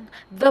ngayon,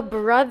 the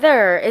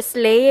brother is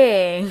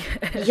slaying.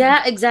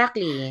 Yeah,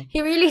 exactly.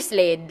 He really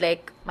slayed.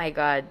 Like, my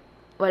God.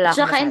 Wala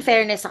akong Tsaka in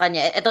fairness sa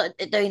kanya,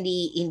 ito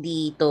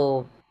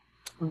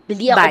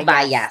hindi ako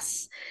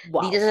bias.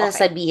 Wow, dito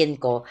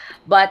sasabihin ko.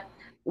 But,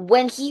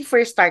 when he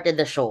first started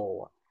the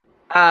show,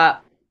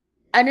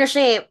 ano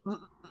siya eh,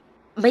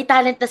 may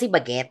talent na si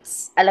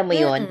Bagets. Alam mo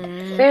yon.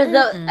 Pero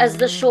as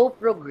the show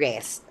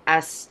progressed,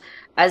 as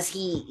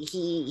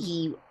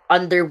he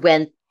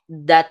underwent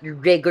that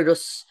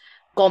rigorous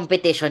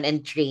competition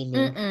and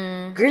training,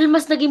 girl,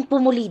 mas naging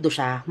pumulido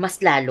siya,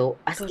 mas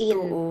lalo. As in,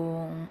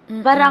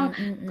 parang,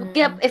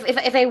 kaya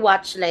if I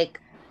watch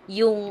like,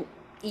 yung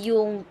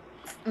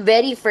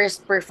very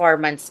first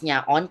performance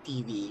niya on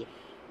TV,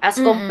 as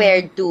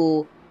compared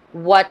to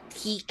what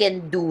he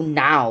can do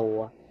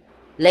now,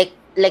 like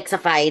sa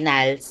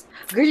finals,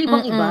 girl,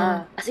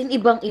 ibang-iba. As in,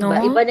 ibang-iba.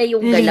 No? Iba na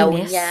yung galaw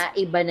Linis? niya.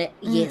 Iba na,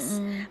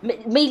 yes.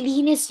 May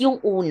linis yung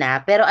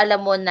una, pero alam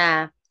mo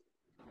na,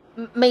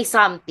 may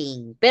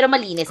something. Pero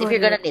malinis. If you're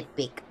gonna Correct.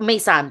 nitpick, may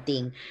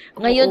something.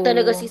 Ngayon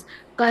talaga, Oo. sis,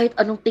 kahit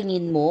anong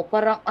tingin mo,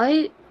 parang,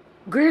 ay,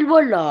 girl,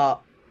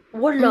 wala.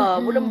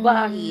 Walang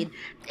bahid.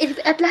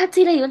 At lahat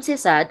sila yun,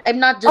 sis, Sad.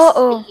 I'm not just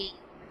Oo. saying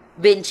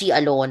Vinci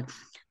alone.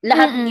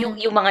 Lahat, yung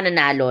mga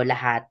nanalo,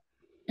 lahat.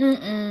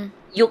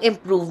 Yung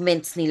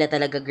improvements nila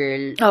talaga,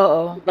 girl,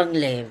 Oo. ibang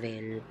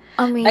level.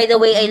 Amazing. By the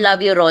way, I love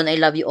you, Ron. I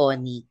love you,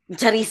 Oni.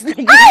 Charis na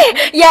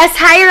Yes,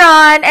 hi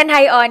Ron, and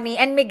hi Oni,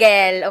 and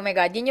Miguel. Oh my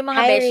God, yun yung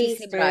mga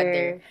besties ni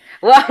brother.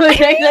 Wow,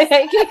 hi,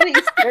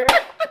 Racer.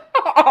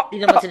 Hindi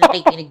naman sila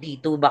nakikinig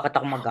dito. Bakit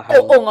ako mag-hi?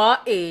 Oo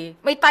nga eh.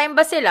 May time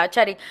ba sila?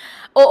 Charing.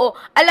 Oo,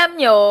 alam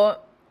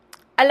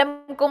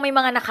kong may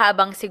mga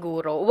nakaabang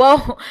siguro.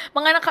 Wow,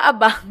 mga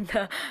nakaabang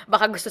na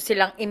baka gusto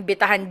silang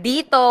imbitahan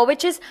dito,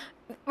 which is,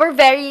 we're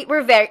very,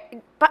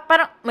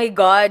 parang, my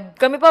God,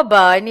 kami pa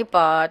ba ni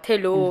Pat?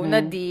 Hello,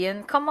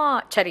 Nadine, come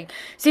on. Charing.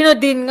 Si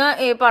Nadine nga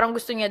eh, parang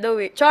gusto niya daw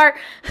eh. Char.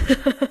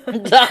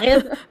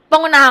 Dahil,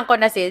 Pangunahan ko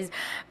na sis.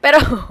 Pero,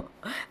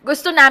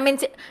 gusto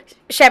namin,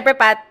 syempre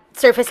Pat,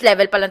 surface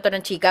level pa lang to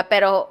ng chika,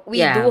 pero we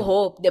Yeah. do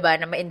hope, di ba,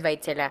 na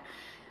ma-invite sila.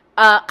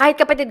 Kahit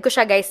kapatid ko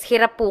siya, guys,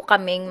 hirap po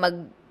kaming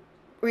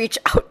reach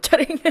out.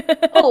 Charing.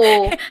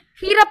 oo.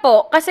 Hirap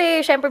po. Kasi,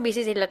 syempre,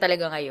 busy sila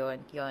talaga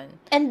ngayon. Yun.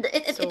 And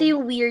So- ito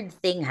yung weird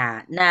thing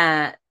ha,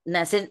 na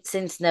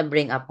since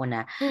na-bring up mo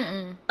na,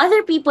 Mm-mm.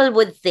 other people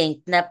would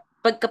think na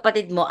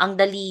pagkapatid mo, ang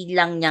dali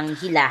lang niyang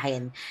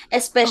hilahin.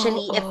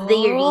 Especially if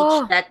they reach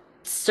that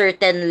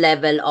certain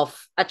level of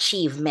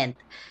achievement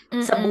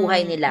sa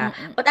buhay nila.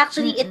 But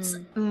actually, it's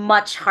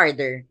much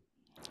harder.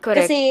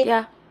 Correct. Kasi,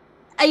 Yeah.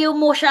 ayaw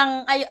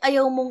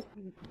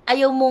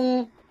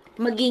mong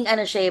maging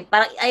ano siya,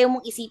 parang ayaw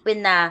mong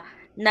isipin na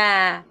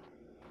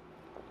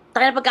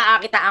talagang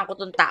pagkakakitaan ko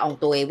tong taong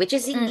to eh. Which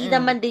is, hindi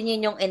naman din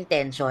yun yung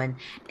intention.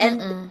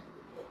 And,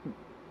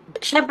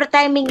 syempre,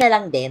 timing na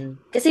lang din.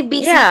 Kasi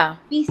busy, Yeah.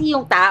 busy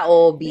yung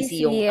tao,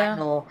 busy yung Busy.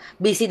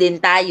 busy din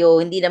tayo.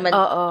 Hindi naman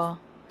Oo.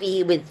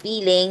 with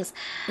feelings.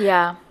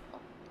 Yeah.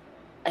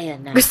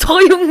 Ayan na. Gusto ko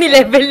yung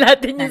nilevel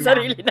natin yung Alam.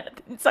 sarili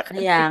natin sa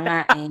kanila. Kaya nga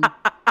eh.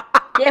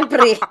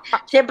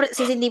 Syempre,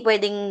 sis, hindi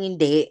pwedeng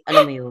hindi.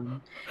 Alam mo yun.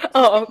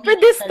 Oo. Sis,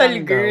 Pedestal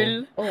lang daw. girl.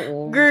 Oo.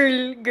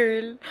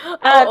 Girl.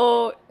 At,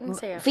 Oo. Ang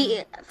saya.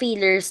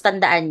 Feelers,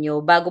 tandaan nyo,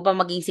 bago pa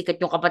maging sikat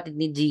yung kapatid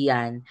ni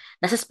Gian,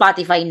 nasa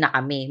Spotify na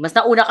kami. Mas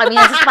nauna kami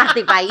nasa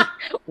Spotify.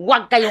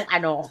 Huwag kayong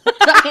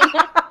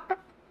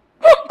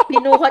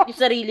pinuhat yung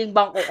sariling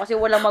bangko kasi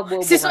walang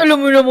magbubuhat. Sis, alam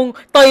mo namang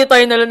tayo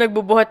na lang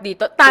nagbubuhat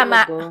dito.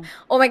 Tama. Talaga.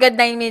 Oh my God,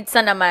 9 minutes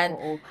na naman.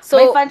 Oo.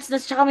 So, may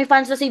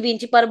fans na si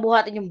Vinci para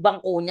buhatin yung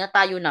bangko niya,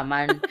 tayo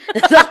naman.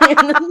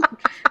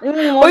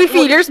 Uy,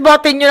 feelers,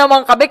 botin nyo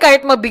naman kami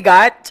kahit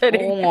mabigat.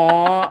 Oo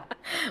nga.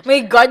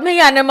 My God,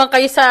 maya naman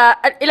kayo sa,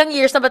 ilang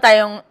years na ba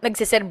tayong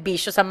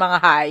nagsiservisyo sa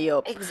mga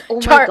hayop? Oh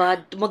Char- my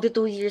God, magda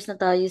 2 years na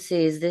tayo,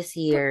 sis, this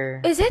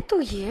year. Is it 2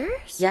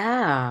 years?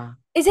 Yeah.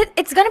 It's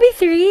gonna be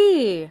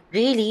 3.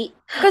 Really?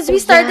 Because Oh, we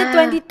started yeah.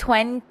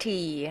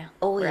 2020.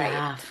 Oh, Right.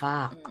 yeah,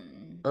 fuck.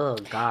 Oh,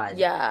 God.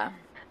 Yeah.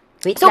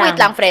 Wait Wait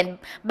lang, friend.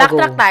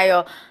 Backtrack Go. tayo.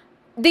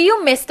 Do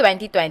you miss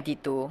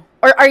 2022?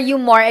 Or are you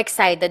more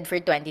excited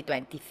for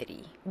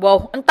 2023?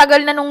 Wow, ang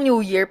tagal na nung New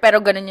Year, pero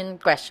ganun yung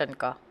question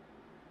ko.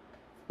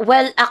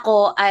 Well,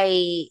 ako,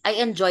 I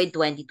enjoyed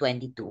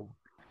 2022.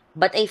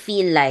 But I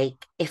feel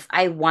like if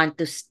I want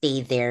to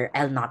stay there,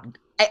 I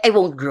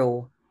won't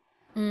grow.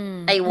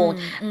 I won't.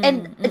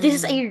 And this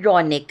is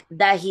ironic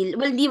dahil,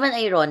 well, hindi man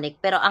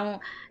ironic, pero ang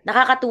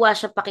nakakatuwa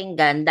siya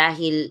pakinggan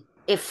dahil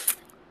if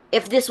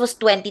this was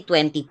 2020,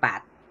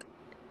 Pat,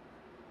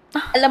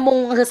 alam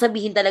mong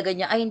sasabihin talaga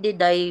niya, ay hindi,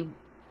 dahil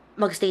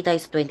magstay tayo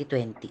sa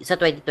 2020, sa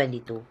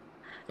 2022.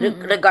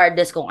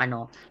 Regardless kung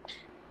ano.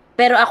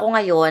 Pero ako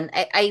ngayon,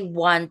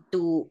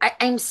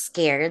 I'm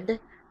scared,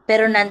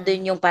 pero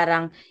nandun yung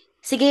parang,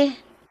 sige,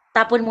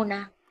 tapon mo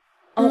na.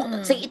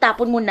 Sige,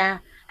 itapon mo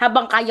na.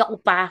 Habang kaya ko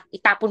pa,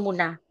 itapon mo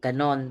na.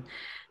 Ganon.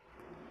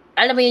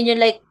 Alam mo yun,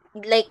 like,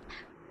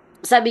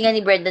 sabi nga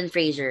ni Brendan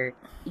Fraser,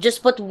 just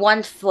put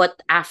one foot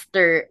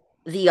after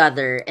the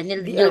other, and The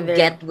you'll other.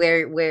 get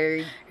where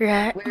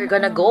Right. we're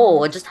gonna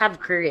go. Just have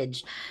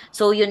courage.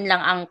 So, yun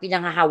lang ang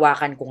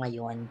pinanghahawakan ko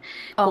ngayon.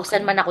 Kung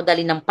saan Okay. man ako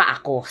dali ng paa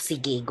ko,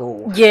 sige,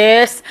 go.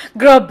 Yes.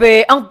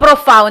 Grabe. Ang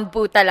profound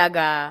po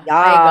talaga. My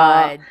Yeah.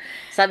 God.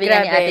 Sabi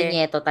nga ni Ate Grabe.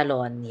 Nieto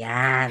Talon,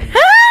 yan.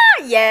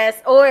 Yes.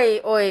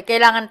 Oy.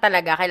 Kailangan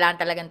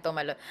talagang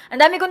tumalon. Ang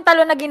dami kong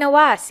talon na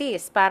ginawa,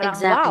 sis. Parang, wow.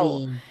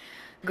 Exactly.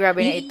 Grabe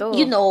na You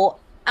ito.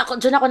 know,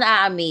 dyan ako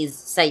na-amaze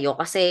sa'yo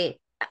kasi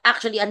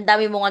actually, ang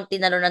dami mo nga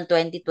tinanong ng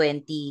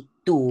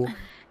 2022.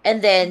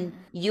 And then,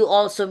 you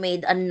also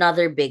made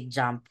another big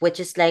jump,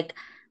 which is like,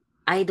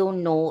 I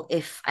don't know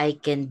if I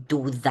can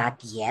do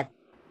that yet.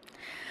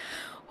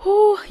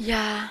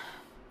 Yeah.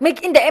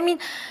 Hindi, I mean,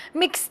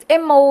 mixed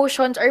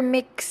emotions or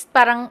mixed,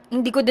 parang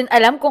hindi ko din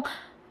alam kung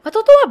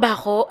matutuwa ba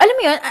ako? Alam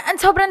mo yun,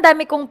 sobrang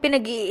dami kong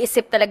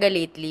pinag-iisip talaga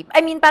lately.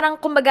 I mean, parang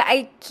kumbaga,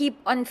 I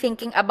keep on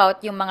thinking about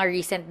yung mga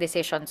recent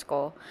decisions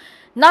ko.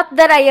 Not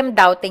that I am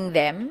doubting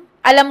them.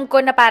 Alam ko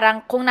na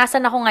parang kung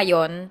nasan ako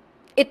ngayon,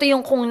 ito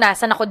yung kung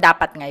nasan ako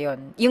dapat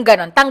ngayon. Yung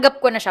ganon. Tanggap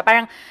ko na siya.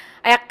 Parang,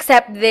 I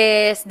accept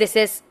this. This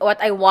is what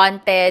I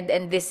wanted.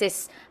 And this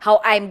is how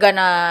I'm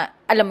gonna,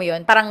 alam mo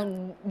yun, parang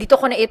dito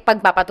ko na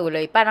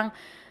ipagpapatuloy. Parang,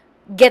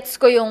 gets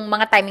ko yung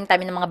mga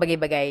timing-timing ng mga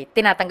bagay-bagay.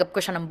 Tinatanggap ko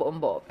siya ng buong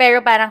buo. Pero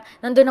parang,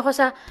 nandun ako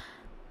sa,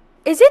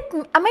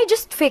 am I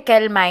just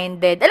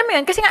fickle-minded? Alam mo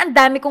yun, kasi nga ang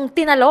dami kong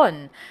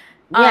tinalon.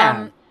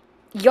 Yeah.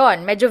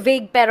 Yon, medyo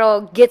vague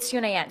pero gets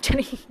nyo na yan.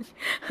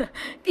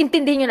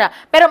 Intindihin nyo na.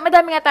 Pero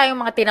madami nga tayong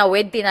mga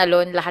tinawid,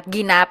 tinalon, lahat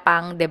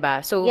ginapang, 'di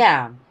ba? So,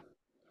 Yeah.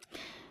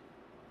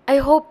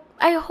 I hope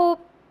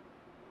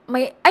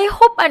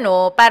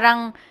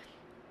parang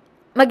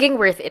maging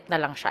worth it na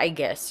lang siya, I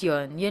guess.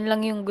 Yun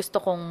lang yung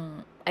gusto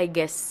kong, I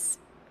guess,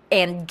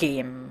 end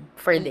game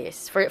for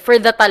this. For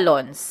the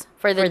talons.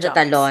 For the jumps.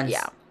 talons.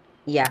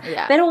 Yeah.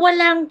 Yeah. Pero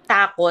walang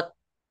takot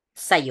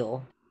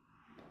sa'yo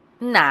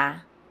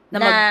Na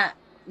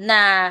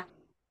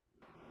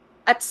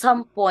at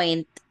some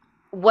point,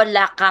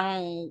 wala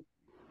kang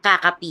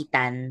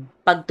kakapitan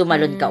pag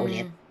tumalon ka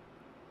ulit.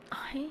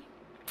 Ay,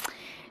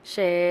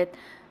 shit.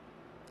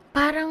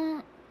 Parang,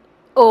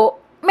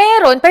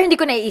 meron, pero hindi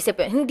ko naiisip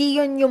yun. Hindi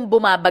yun yung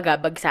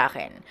bumabagabag sa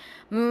akin.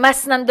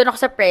 Mas nandun ako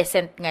sa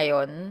present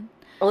ngayon.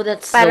 Oh,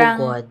 that's Parang,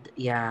 so good.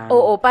 Yeah.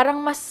 Oo, parang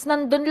mas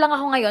nandun lang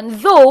ako ngayon.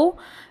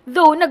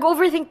 Though,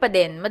 nag-overthink pa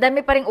din.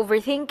 Madami pa rin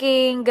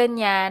overthinking,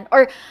 ganyan.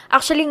 Or,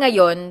 actually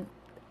ngayon,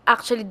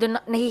 doon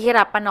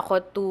nahihirapan ako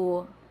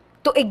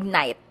to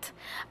ignite.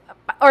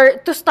 Or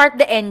to start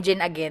the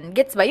engine again.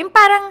 Gets ba? Yung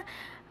parang,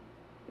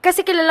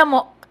 kasi kilala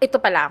mo, ito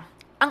pala,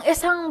 ang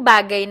isang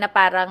bagay na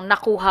parang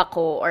nakuha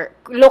ko, or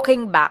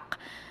looking back,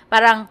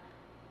 parang,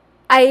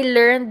 I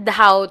learned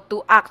how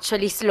to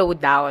actually slow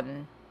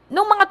down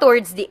nung mga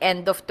towards the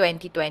end of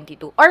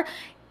 2022. Or,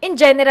 in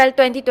general,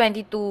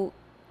 2022,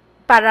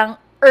 parang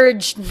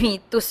urged me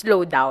to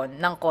slow down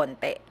ng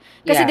konti.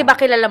 Kasi Yeah. 'di ba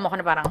kilala mo ko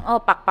na parang,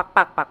 pak.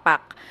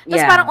 Tapos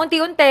Yeah. parang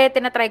unti-unti,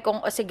 tinatry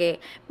kong, sige.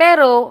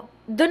 Pero,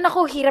 doon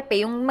ako hirap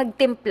yung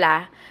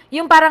magtimpla.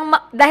 Yung parang,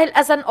 dahil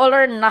as an all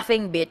or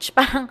nothing bitch,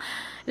 parang,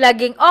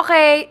 laging,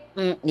 okay,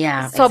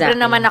 Yeah, sobra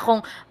exactly. naman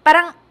akong,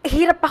 parang,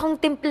 hirap akong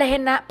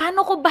timplahin na,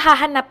 paano ko ba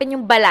hahanapin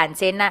yung balance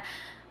na,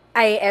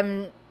 I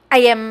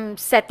am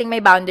setting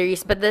my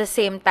boundaries, but at the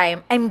same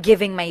time, I'm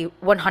giving my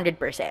 100%.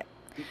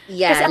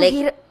 Yeah, Kasi ang like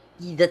hirap,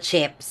 the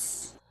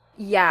chips.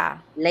 yeah.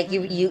 Like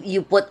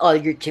you put all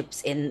your chips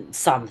in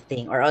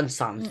something or on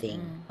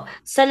something.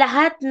 Sa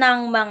lahat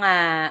ng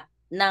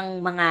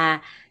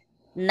mga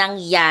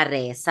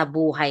nangyari sa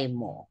buhay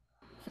mo,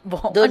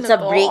 doon Ano sa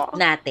to? break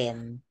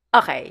natin,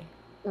 Okay.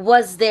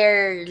 was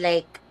there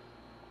like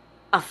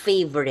a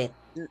favorite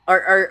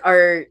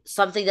or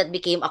something that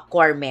became a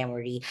core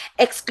memory,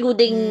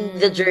 excluding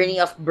the journey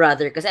of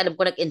brother, kasi alam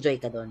ko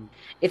nag-enjoy ka doon.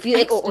 If you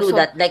Ay, oo, exclude so-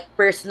 that, like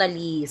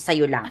personally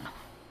sa'yo lang,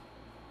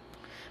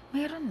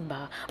 Mayroon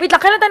ba? Wait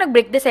lang, kailan tayo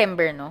nag-break?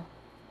 December, no?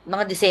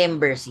 mga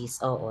December sis,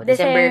 oo,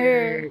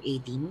 December. December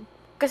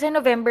 18. Kasi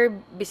November,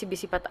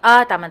 busy-busy pa.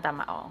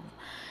 Tama-tama, oo.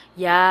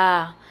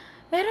 Yeah.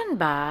 Meron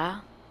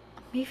ba?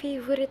 May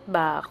favorite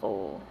ba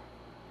ako?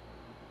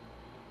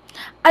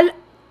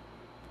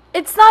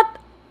 It's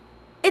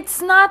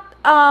not,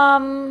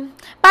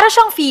 para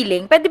siyang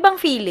feeling. Pwede bang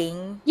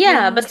feeling?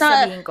 Yeah, Yung basta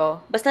sabihin ko?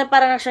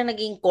 parang siya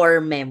naging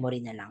core memory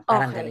na lang.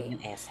 Parang Okay. ganun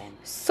yung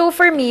essence. So,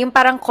 for me, yung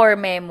parang core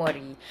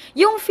memory,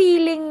 yung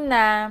feeling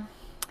na,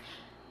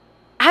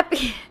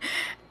 happy,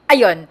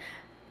 ayun,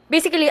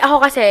 basically,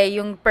 ako kasi,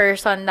 yung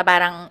person na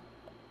parang,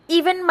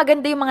 even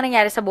maganda yung mga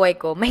nangyari sa buhay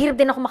ko, mahirap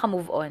din ako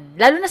makamove on.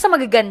 Lalo na sa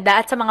magaganda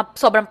at sa mga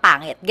sobrang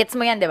pangit. Gets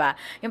mo yan, di ba?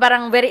 Yung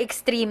parang very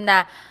extreme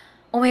na,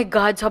 oh my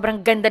God,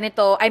 sobrang ganda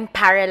nito. I'm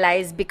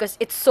paralyzed because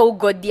it's so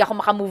good. Di ako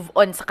makamove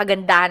on sa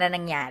kagandahan na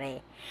nangyari.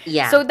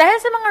 Yeah. So, dahil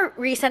sa mga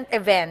recent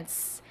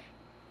events,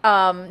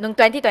 nung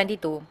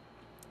 2022,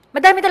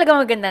 madami talaga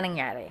maganda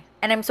nangyari.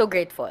 And I'm so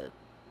grateful.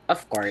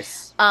 Of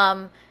course.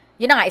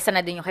 yun na nga, isa na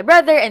din yung kay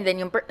brother, and then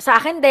yung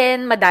sa akin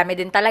din, madami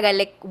din talaga.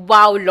 Like,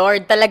 wow,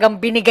 Lord, talagang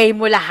binigay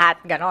mo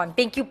lahat. Ganon.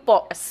 Thank you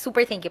po.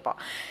 Super thank you po.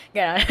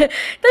 Ganon.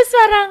 Tapos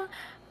parang,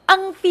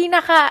 ang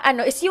pinaka,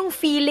 is yung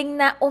feeling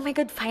na, oh my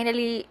God,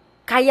 finally,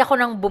 kaya ko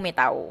nang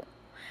bumitaw.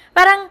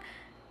 Parang,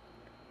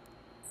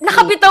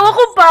 nakabitaw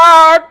ako,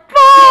 Pat!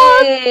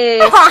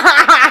 Yes.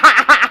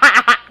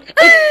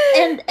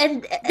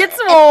 and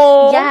Gets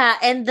mo? yeah,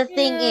 and the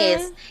thing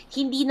is,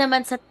 hindi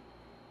naman sa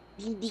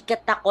hindi ka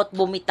takot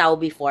bumitaw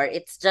before.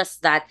 It's just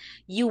that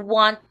you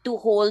want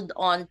to hold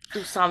on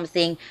to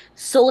something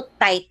so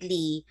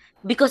tightly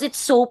because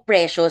it's so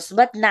precious.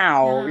 But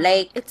now,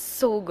 like, it's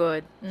so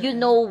good. you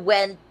know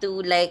when to,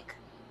 like,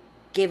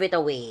 give it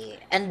away.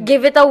 And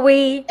give it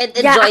away. And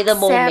enjoy the accept,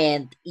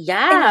 moment.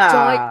 Yeah.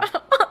 Enjoy.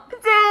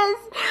 Yes.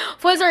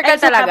 Full circle I'm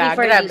so talaga. happy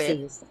for Grabe.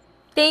 you, sis.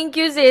 Thank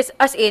you, sis.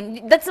 As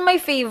in, that's my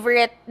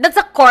favorite. That's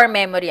a core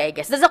memory, I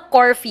guess. That's a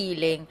core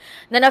feeling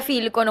na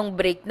na-feel ko nung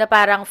break na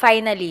parang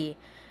finally,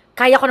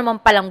 kaya ko naman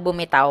palang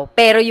bumitaw.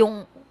 Pero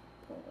yung,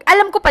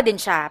 alam ko pa din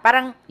siya.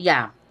 Parang,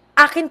 yeah,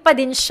 akin pa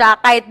din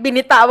siya kahit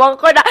binitawan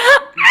ko na.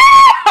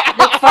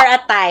 Like, for a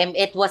time,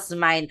 it was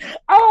mine.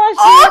 Oh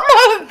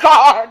my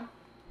God!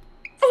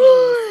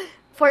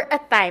 For a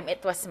time,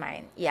 it was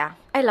mine. Yeah.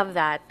 I love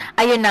that.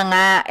 Ayun na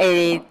nga,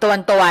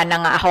 tuwan-tuwa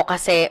na nga ako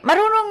kasi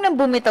marunong nang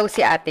bumitaw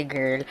si ate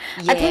girl.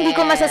 At hindi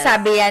ko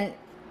masasabi yan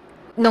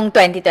nung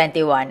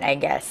 2021, I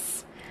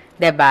guess.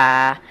 'Di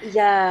ba?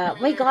 Yeah.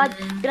 My God,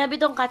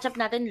 grabe tong catch-up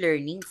natin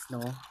learnings,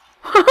 no?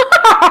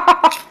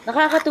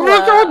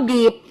 Nakakatuwa. So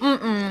deep.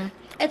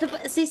 Eto,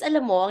 sis,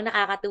 alam mo, ang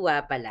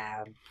nakakatuwa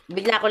pala,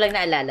 bigla ko lang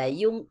naalala,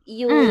 yung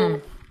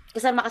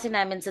kasama kasi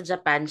namin sa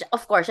Japan,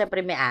 of course,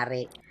 syempre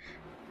may-ari.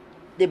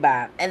 'Di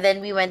ba? And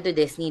then we went to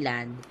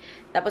Disneyland.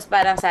 Tapos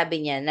parang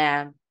sabi niya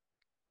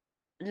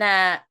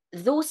na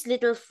those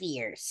little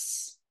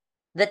fears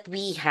that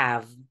we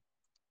have,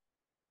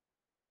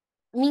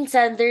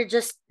 minsan they're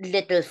just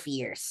little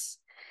fears.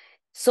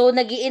 So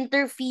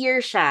nag-i-interfere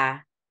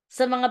siya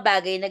sa mga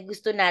bagay na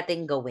gusto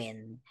nating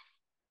gawin.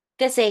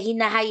 Kasi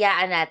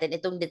hinahayaan natin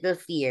itong little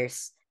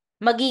fears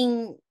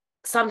maging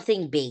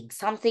something big,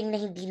 something na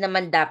hindi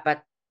naman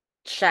dapat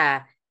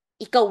siya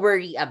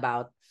ika-worry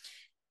about.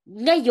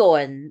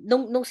 Ngayon,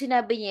 nung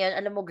sinabi niya yun,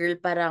 alam mo girl,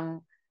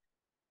 parang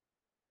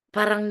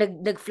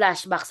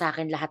nag-flashback sa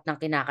akin lahat ng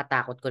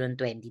kinakatakot ko noong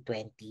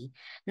 2020.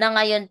 Na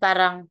ngayon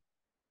parang,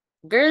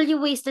 girl,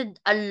 you wasted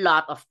a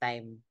lot of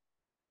time.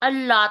 A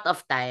lot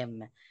of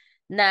time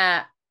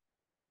na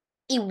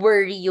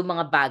i-worry yung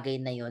mga bagay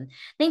na yun.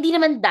 Na hindi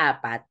naman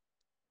dapat.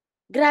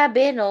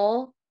 Grabe,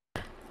 no?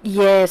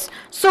 Yes.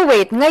 So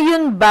wait,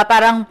 ngayon ba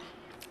parang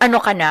ano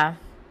ka na?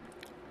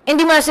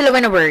 Hindi mo na sila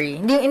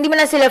worry. Hindi mo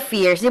na sila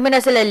fears. Hindi mo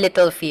na sila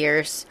little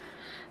fears.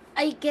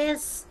 I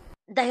guess,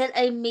 dahil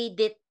I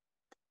made it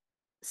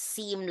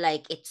seem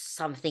like it's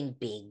something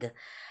big,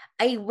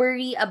 I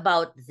worry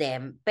about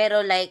them.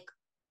 Pero like,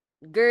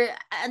 girl,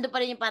 ando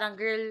pa rin yung parang,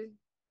 girl,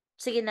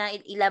 sige na,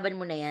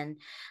 ilaban mo na yan.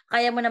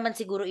 Kaya mo naman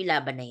siguro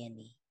ilaban na yan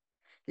eh.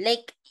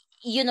 Like,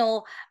 you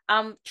know,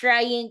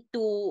 trying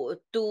to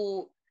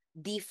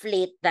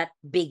deflate that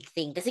big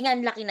thing. Kasi nga,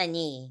 ang laki na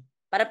niya eh.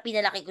 Parang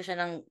pinalaki ko siya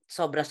ng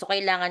sobra. So,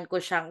 kailangan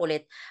ko siyang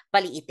ulit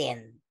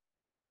paliitin.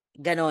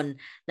 Ganon.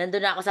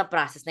 Nandun na ako sa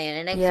process na yun.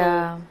 And I'm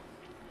so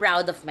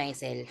proud of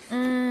myself.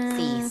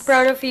 Sis.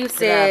 Proud of you,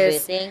 sis. Grabe,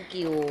 thank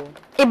you.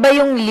 Iba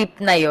yung leap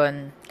na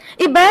yon.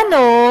 Iba,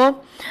 no?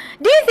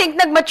 Do you think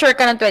nag-mature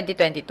ka ng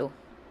 2022?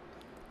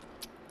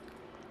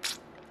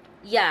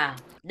 Yeah.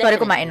 Sorry,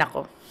 kumain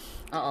ako.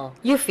 Oo.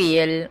 You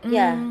feel?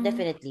 Yeah,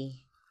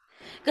 definitely.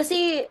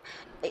 Kasi,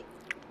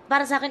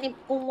 para sa akin,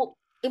 kung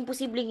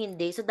imposibleng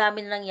hindi, sa dami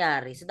na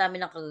nangyari, sa dami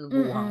ng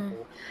kagaguhan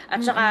ko.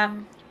 At saka,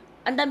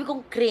 ang dami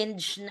kong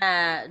cringe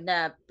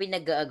na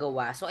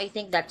pinag-aagawa. So, I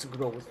think that's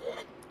growth.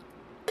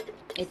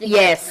 I think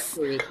that's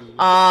maturity.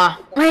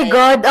 My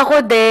God, ako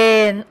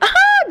din.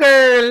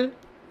 Girl.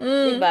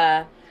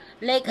 Diba?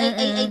 Like,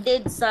 I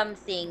did some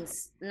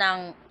things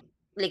ng,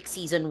 like,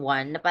 season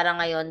 1 na parang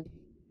ngayon,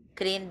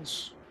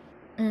 cringe.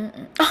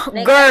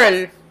 Like,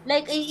 girl.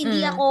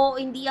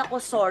 Hindi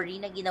ako sorry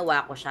na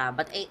ginawa ko siya,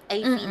 but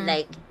I feel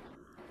like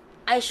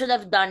I should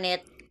have done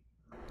it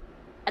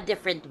a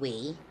different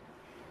way.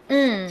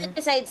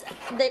 Besides,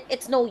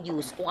 it's no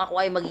use kung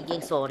ako ay magiging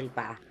sorry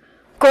pa.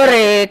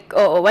 Correct.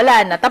 Oo,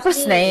 wala na.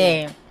 Tapos na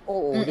eh.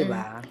 Oo, di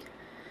ba?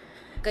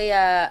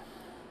 Kaya,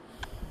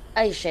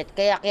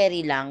 kaya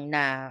carry lang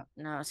na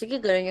sige,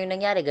 ganun yung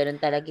nangyari,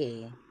 ganun talaga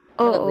eh.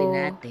 Gagawin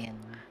natin.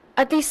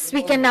 At least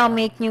we can now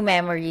make new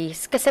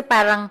memories. Kasi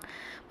parang,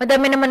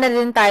 madami naman na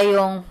din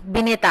tayong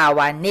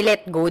binitawan,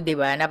 ni-let go, di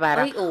ba? Na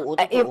parang,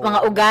 yung mga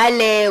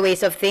ugali,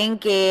 ways of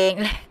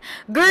thinking.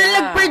 Girl,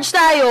 nag-purge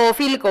tayo,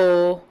 feel ko.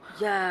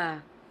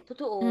 Yeah.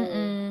 Totoo.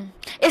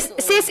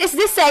 Sis, is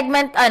this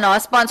segment,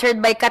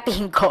 sponsored by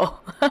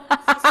Katingko?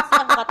 Sis,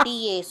 ang kati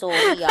eh.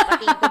 Sorry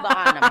Katingko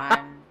baka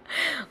naman.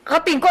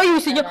 Katingko,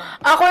 ayusin nyo.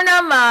 Ako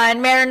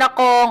naman, meron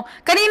akong,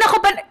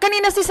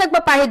 kanina sis,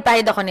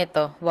 nagpapahid-pahid ako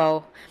nito.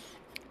 Wow.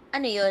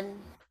 Ano yun?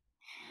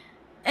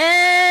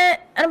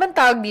 Ano bang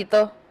tawag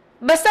dito?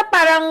 basta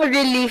parang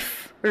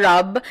relief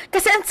rub.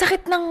 Kasi ang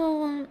sakit ng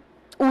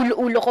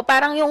ulo ko.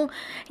 Parang yung,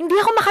 hindi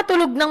ako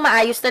makatulog ng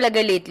maayos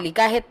talaga lately.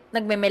 Kahit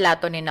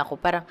nagme-melatonin ako.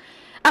 Parang,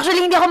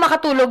 actually, hindi ako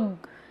makatulog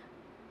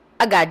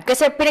agad.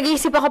 Kasi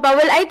pinag-iisip ako pa,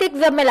 will I take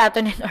the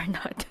melatonin or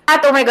not?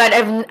 At oh my God,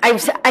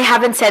 I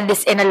haven't said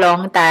this in a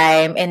long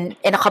time. In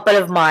a couple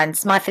of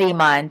months, mga 3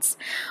 months.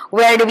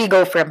 Where do we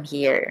go from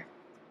here?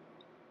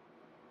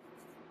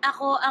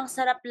 Ako, ang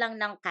sarap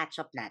lang ng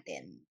catch-up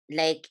natin.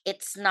 Like,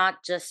 it's not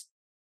just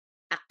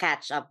a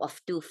catch-up of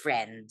 2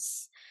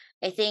 friends.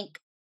 I think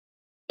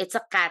it's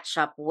a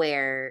catch-up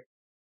where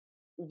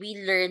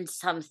we learn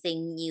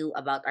something new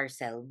about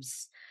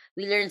ourselves.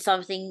 We learn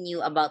something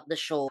new about the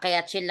show.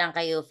 Kaya chill lang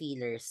kayo,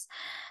 feelers.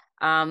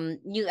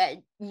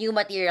 New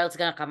materials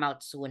gonna come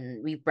out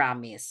soon. We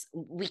promise.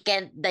 We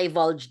can't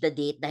divulge the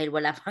date dahil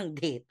wala pang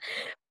date.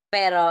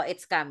 Pero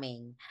it's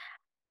coming.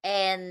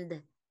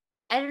 And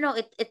I don't know,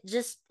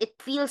 it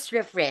feels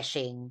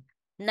refreshing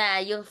na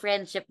yung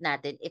friendship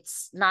natin,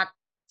 it's not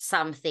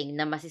something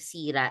na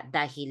masisira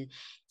dahil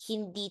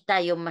hindi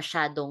tayo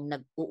masyadong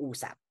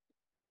nag-uusap.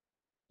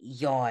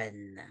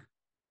 Yon.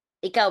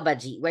 Ikaw ba,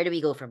 G? Where do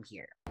we go from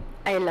here?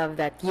 I love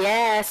that.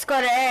 Yes,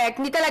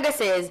 correct. Hindi talaga,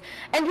 sis.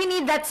 And we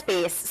need that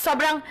space.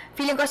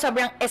 Feeling ko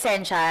sobrang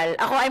essential.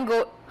 Ako,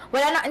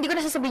 hindi ko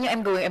na sasabihin yung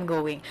I'm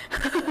going.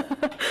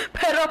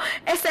 Pero,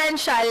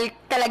 essential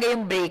talaga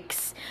yung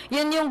breaks.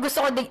 Yun yung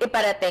gusto ko ding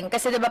iparating.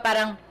 Kasi diba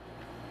parang,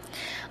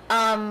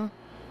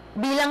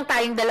 bilang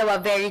tayong dalawa,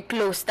 very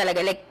close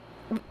talaga. Like,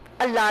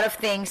 a lot of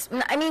things.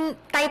 I mean,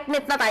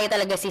 tight-knit na tayo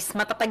talaga, sis.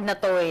 Matatag na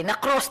to eh.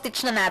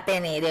 Na-cross-stitch na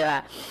natin eh, di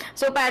ba?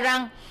 So,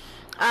 parang,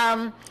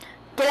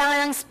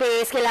 kailangan ng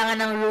space, kailangan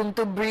ng room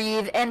to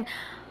breathe. And,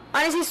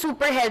 honestly,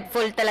 super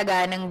helpful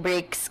talaga ng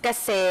breaks.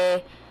 Kasi,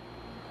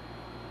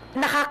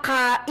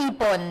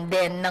 nakakaipon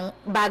din ng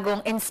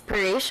bagong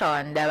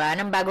inspiration, diba?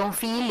 Ng bagong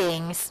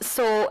feelings.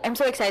 So, I'm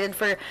so excited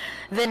for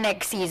the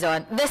next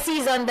season. The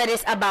season that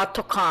is about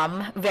to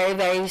come very,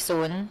 very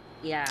soon.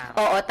 Yeah.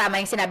 Oo, tama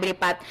yung sinabi ni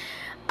Pat.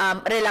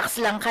 Relax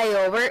lang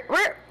kayo.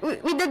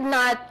 We did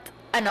not,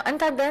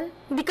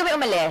 hindi kami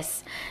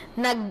umalis.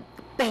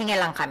 Nagpahinga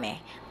lang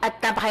kami. At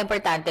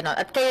napaka-importante nun.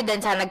 At kayo din,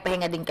 sana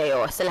nagpahinga din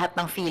kayo sa lahat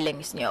ng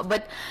feelings nyo.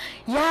 But,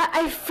 yeah,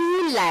 I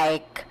feel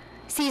like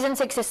Season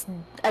 6 is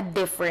a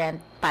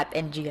different Pat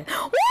and Gian.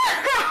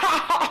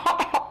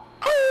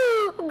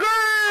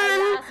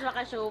 Girl! Ang lakas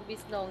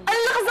maka-showbiz nung...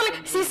 Ang lakas talaga.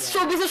 Sis,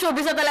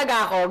 showbiz na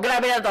talaga ako.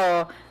 Grabe na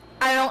to.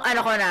 Ano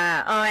ko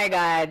na. Oh my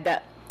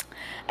God.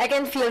 I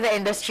can feel the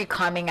industry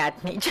coming at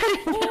me.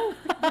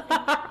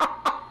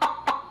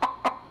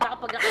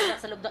 Nakapag ako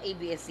sa loob ng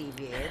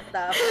ABS-CBN.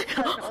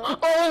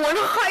 Oo,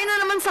 nakakain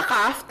na naman sa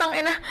CAF.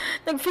 Tangina,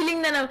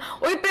 nag-feeling na naman.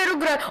 Uy, pero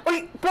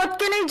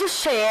what can I just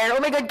share?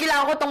 Oh my God,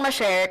 kailangan ko itong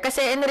ma-share.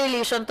 Kasi in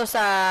relation to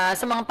sa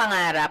mga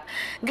pangarap.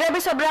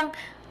 Grabe, sobrang,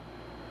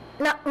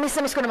 miss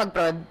ko na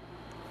mag-prod.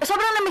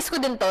 Sobrang na-miss ko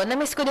din to.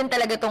 Na-miss ko din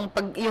talaga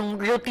yung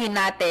routine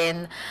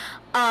natin.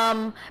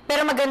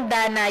 Pero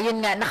maganda na, yun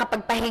nga,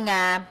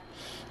 nakapagpahinga.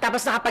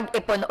 Tapos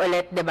nakapag-ipon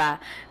ulit, 'di ba?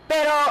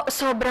 Pero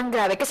sobrang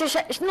grabe kasi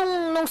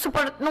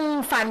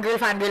nung fangirl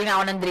nga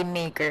ako ng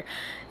Dreammaker.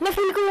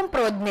 Na-feel ko yung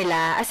prod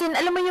nila. As in,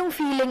 alam mo yung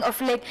feeling of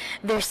like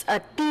there's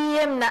a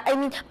team na, I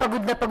mean,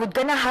 pagod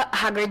ka na,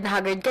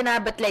 haggard ka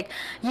na, but like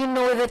you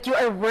know that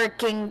you're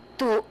working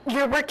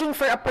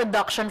for a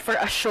production, for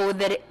a show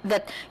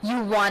that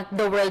you want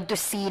the world to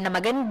see na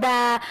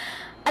maganda.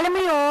 Alam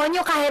mo yun,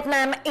 yung kahit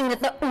na mainit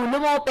na ulo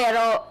mo,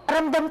 pero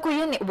ramdam ko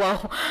yun eh.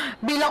 Wow.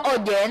 Bilang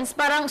audience,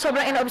 parang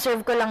sobrang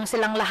in-observe ko lang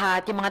silang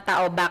lahat, yung mga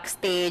tao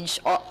backstage,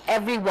 o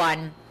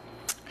everyone.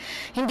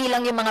 Hindi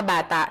lang yung mga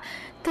bata.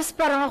 Tapos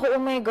parang ako,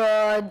 oh my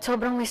God,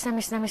 sobrang miss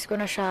ko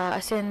na siya.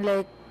 As in,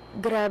 like,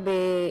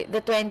 grabe,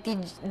 the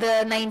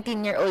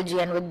 19-year-old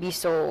Gian would be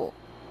so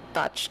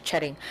touched,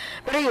 charing.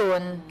 Pero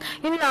yun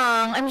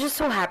lang, I'm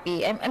just so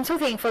happy. I'm so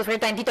thankful for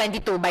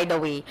 2022, by the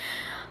way.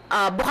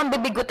 Bukang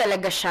bibig ko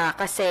talaga siya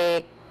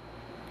kasi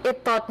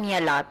it taught me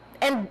a lot.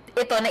 And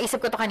ito,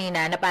 naisip ko to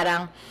kanina na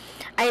parang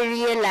I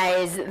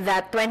realized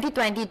that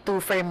 2022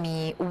 for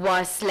me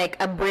was like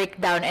a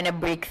breakdown and a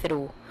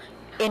breakthrough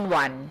in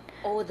one.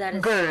 Oh, that is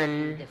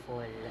Girl.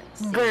 beautiful.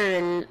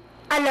 Girl,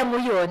 alam mo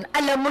yun?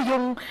 Alam mo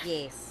yung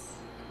Yes.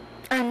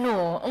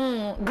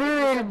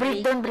 girl,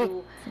 breakdown.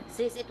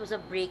 Sis, it was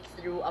a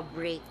breakthrough, a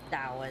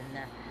breakdown.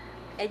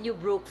 And you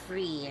broke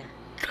free.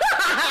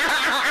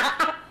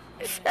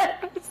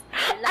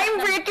 I'm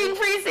breaking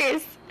free,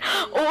 sis.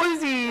 Oh,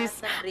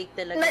 sis.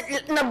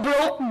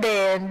 Na-broke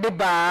din,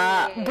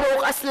 diba? Yes.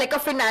 Broke as like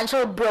a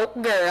financial broke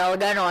girl,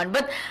 ganon.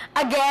 But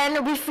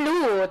again, we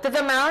flew to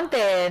the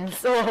mountains.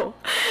 So,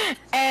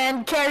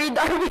 and carried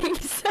our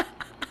wings.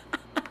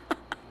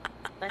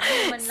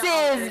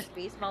 Sis!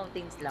 Space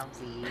mountains lang,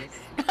 sis.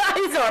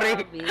 Ay,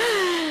 sorry.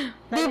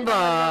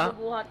 Diba?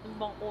 Buhat ng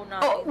bangko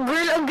natin. Oh,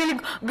 girl, ang galing.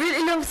 Girl,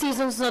 ilang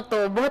seasons na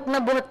to. Buhat na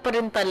buhat pa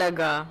rin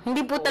talaga.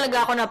 Hindi po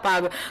talaga ako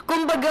napagod.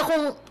 Kumbaga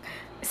kung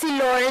si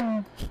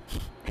Lord,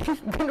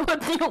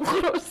 binuhat niya yung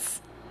cross.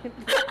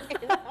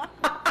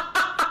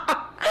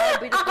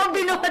 Ako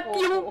binuhat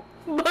yung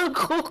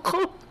bangko ko.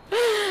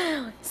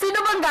 Sino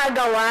bang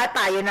gagawa?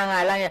 Tayo na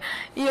nga lang.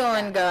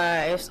 Yun,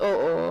 guys.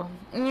 Oo.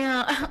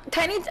 Yeah.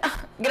 Tiny,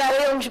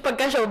 grabe yung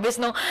pagka-showbiz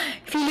no.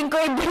 Feeling ko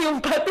iba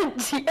yung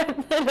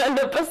patensiyan na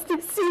lalabas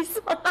ni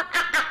season.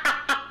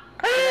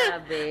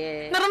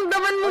 Grabe.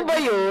 Naramdaman mo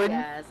ba yun?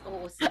 Yes.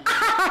 Oo, sige.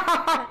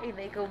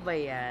 Ikaw ba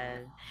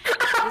yan?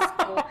 Diyos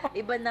ko,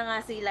 iba na nga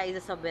si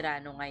Liza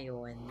Soberano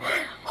ngayon.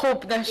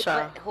 Hope na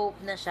siya. Hope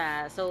na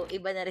siya. So,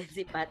 iba na rin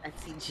si Pat at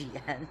si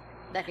Gian.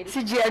 Dahil si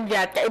Gian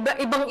Biata.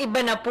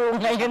 Ibang-iba na po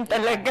ngayon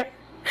talaga.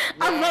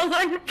 Yes.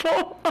 Abangan po.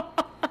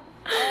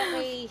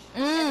 Okay.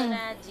 Ano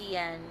na,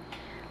 Gian.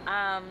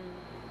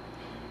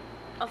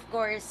 Of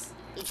course,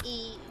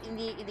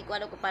 hindi ko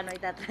alam kung paano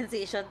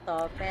itatransition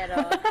to, pero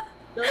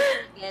don't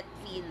forget,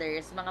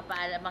 feelers, mga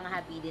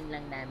habilin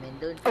lang namin.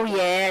 Don't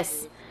forget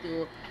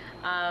to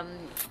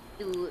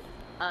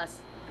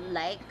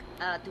like,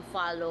 to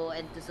follow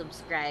and to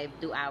subscribe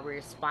to our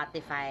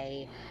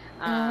Spotify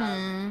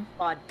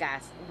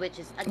podcast,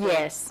 which is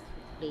again,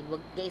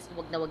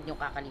 wag niyo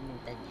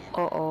kakalimutan yan.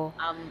 Oo.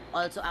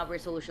 Also our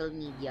social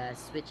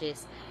medias, which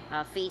is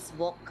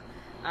Facebook,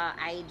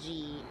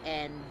 IG,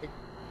 and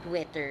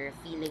Twitter,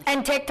 feelings.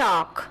 And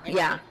TikTok. And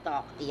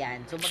TikTok,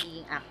 yan. So,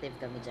 magiging active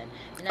kami dyan.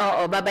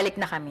 Oo, babalik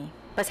na kami.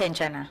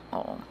 Pasensya na.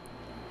 Oo.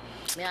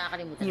 May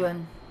nakakalimutan. Yun.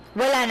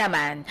 Wala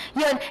naman.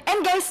 Yun.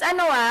 And guys,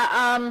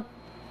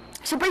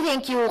 super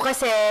thank you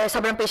kasi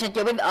sobrang patient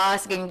you with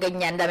us,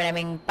 ganyan, dami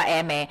naming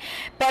pa-eme.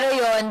 Pero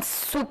yun,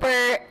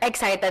 super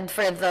excited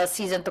for the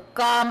season to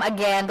come.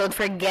 Again, don't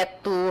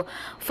forget to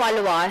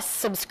follow us,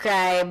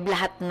 subscribe,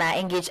 lahat na,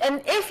 engage.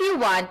 And if you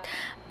want,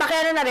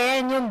 pakiano na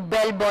rin yung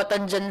bell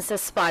button dyan sa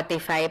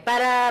Spotify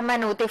para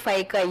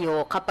ma-notify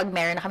kayo kapag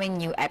meron na kami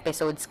new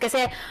episodes.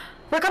 Kasi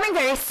we're coming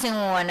very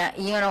soon.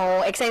 You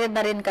know, excited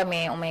na rin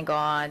kami. Oh my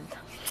God.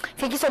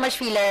 Thank you so much,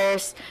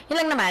 feelers.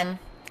 Yun lang naman.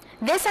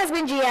 This has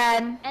been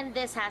Gian. And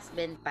this has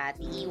been Pat.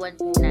 Iiwanan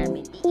po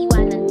namin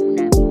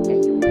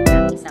kayo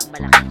ng isang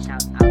malaking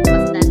shoutout.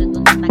 Mas lalo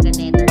dun sa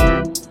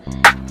taga-Netherlands.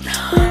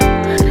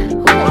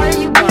 Who are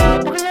you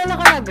ba? Pakilala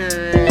ka na,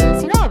 girl.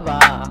 Sino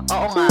ba?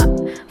 Oo nga.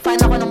 Fan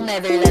ako nung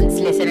Netherlands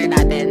listener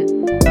natin.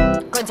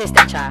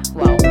 Consistent siya.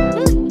 Wow.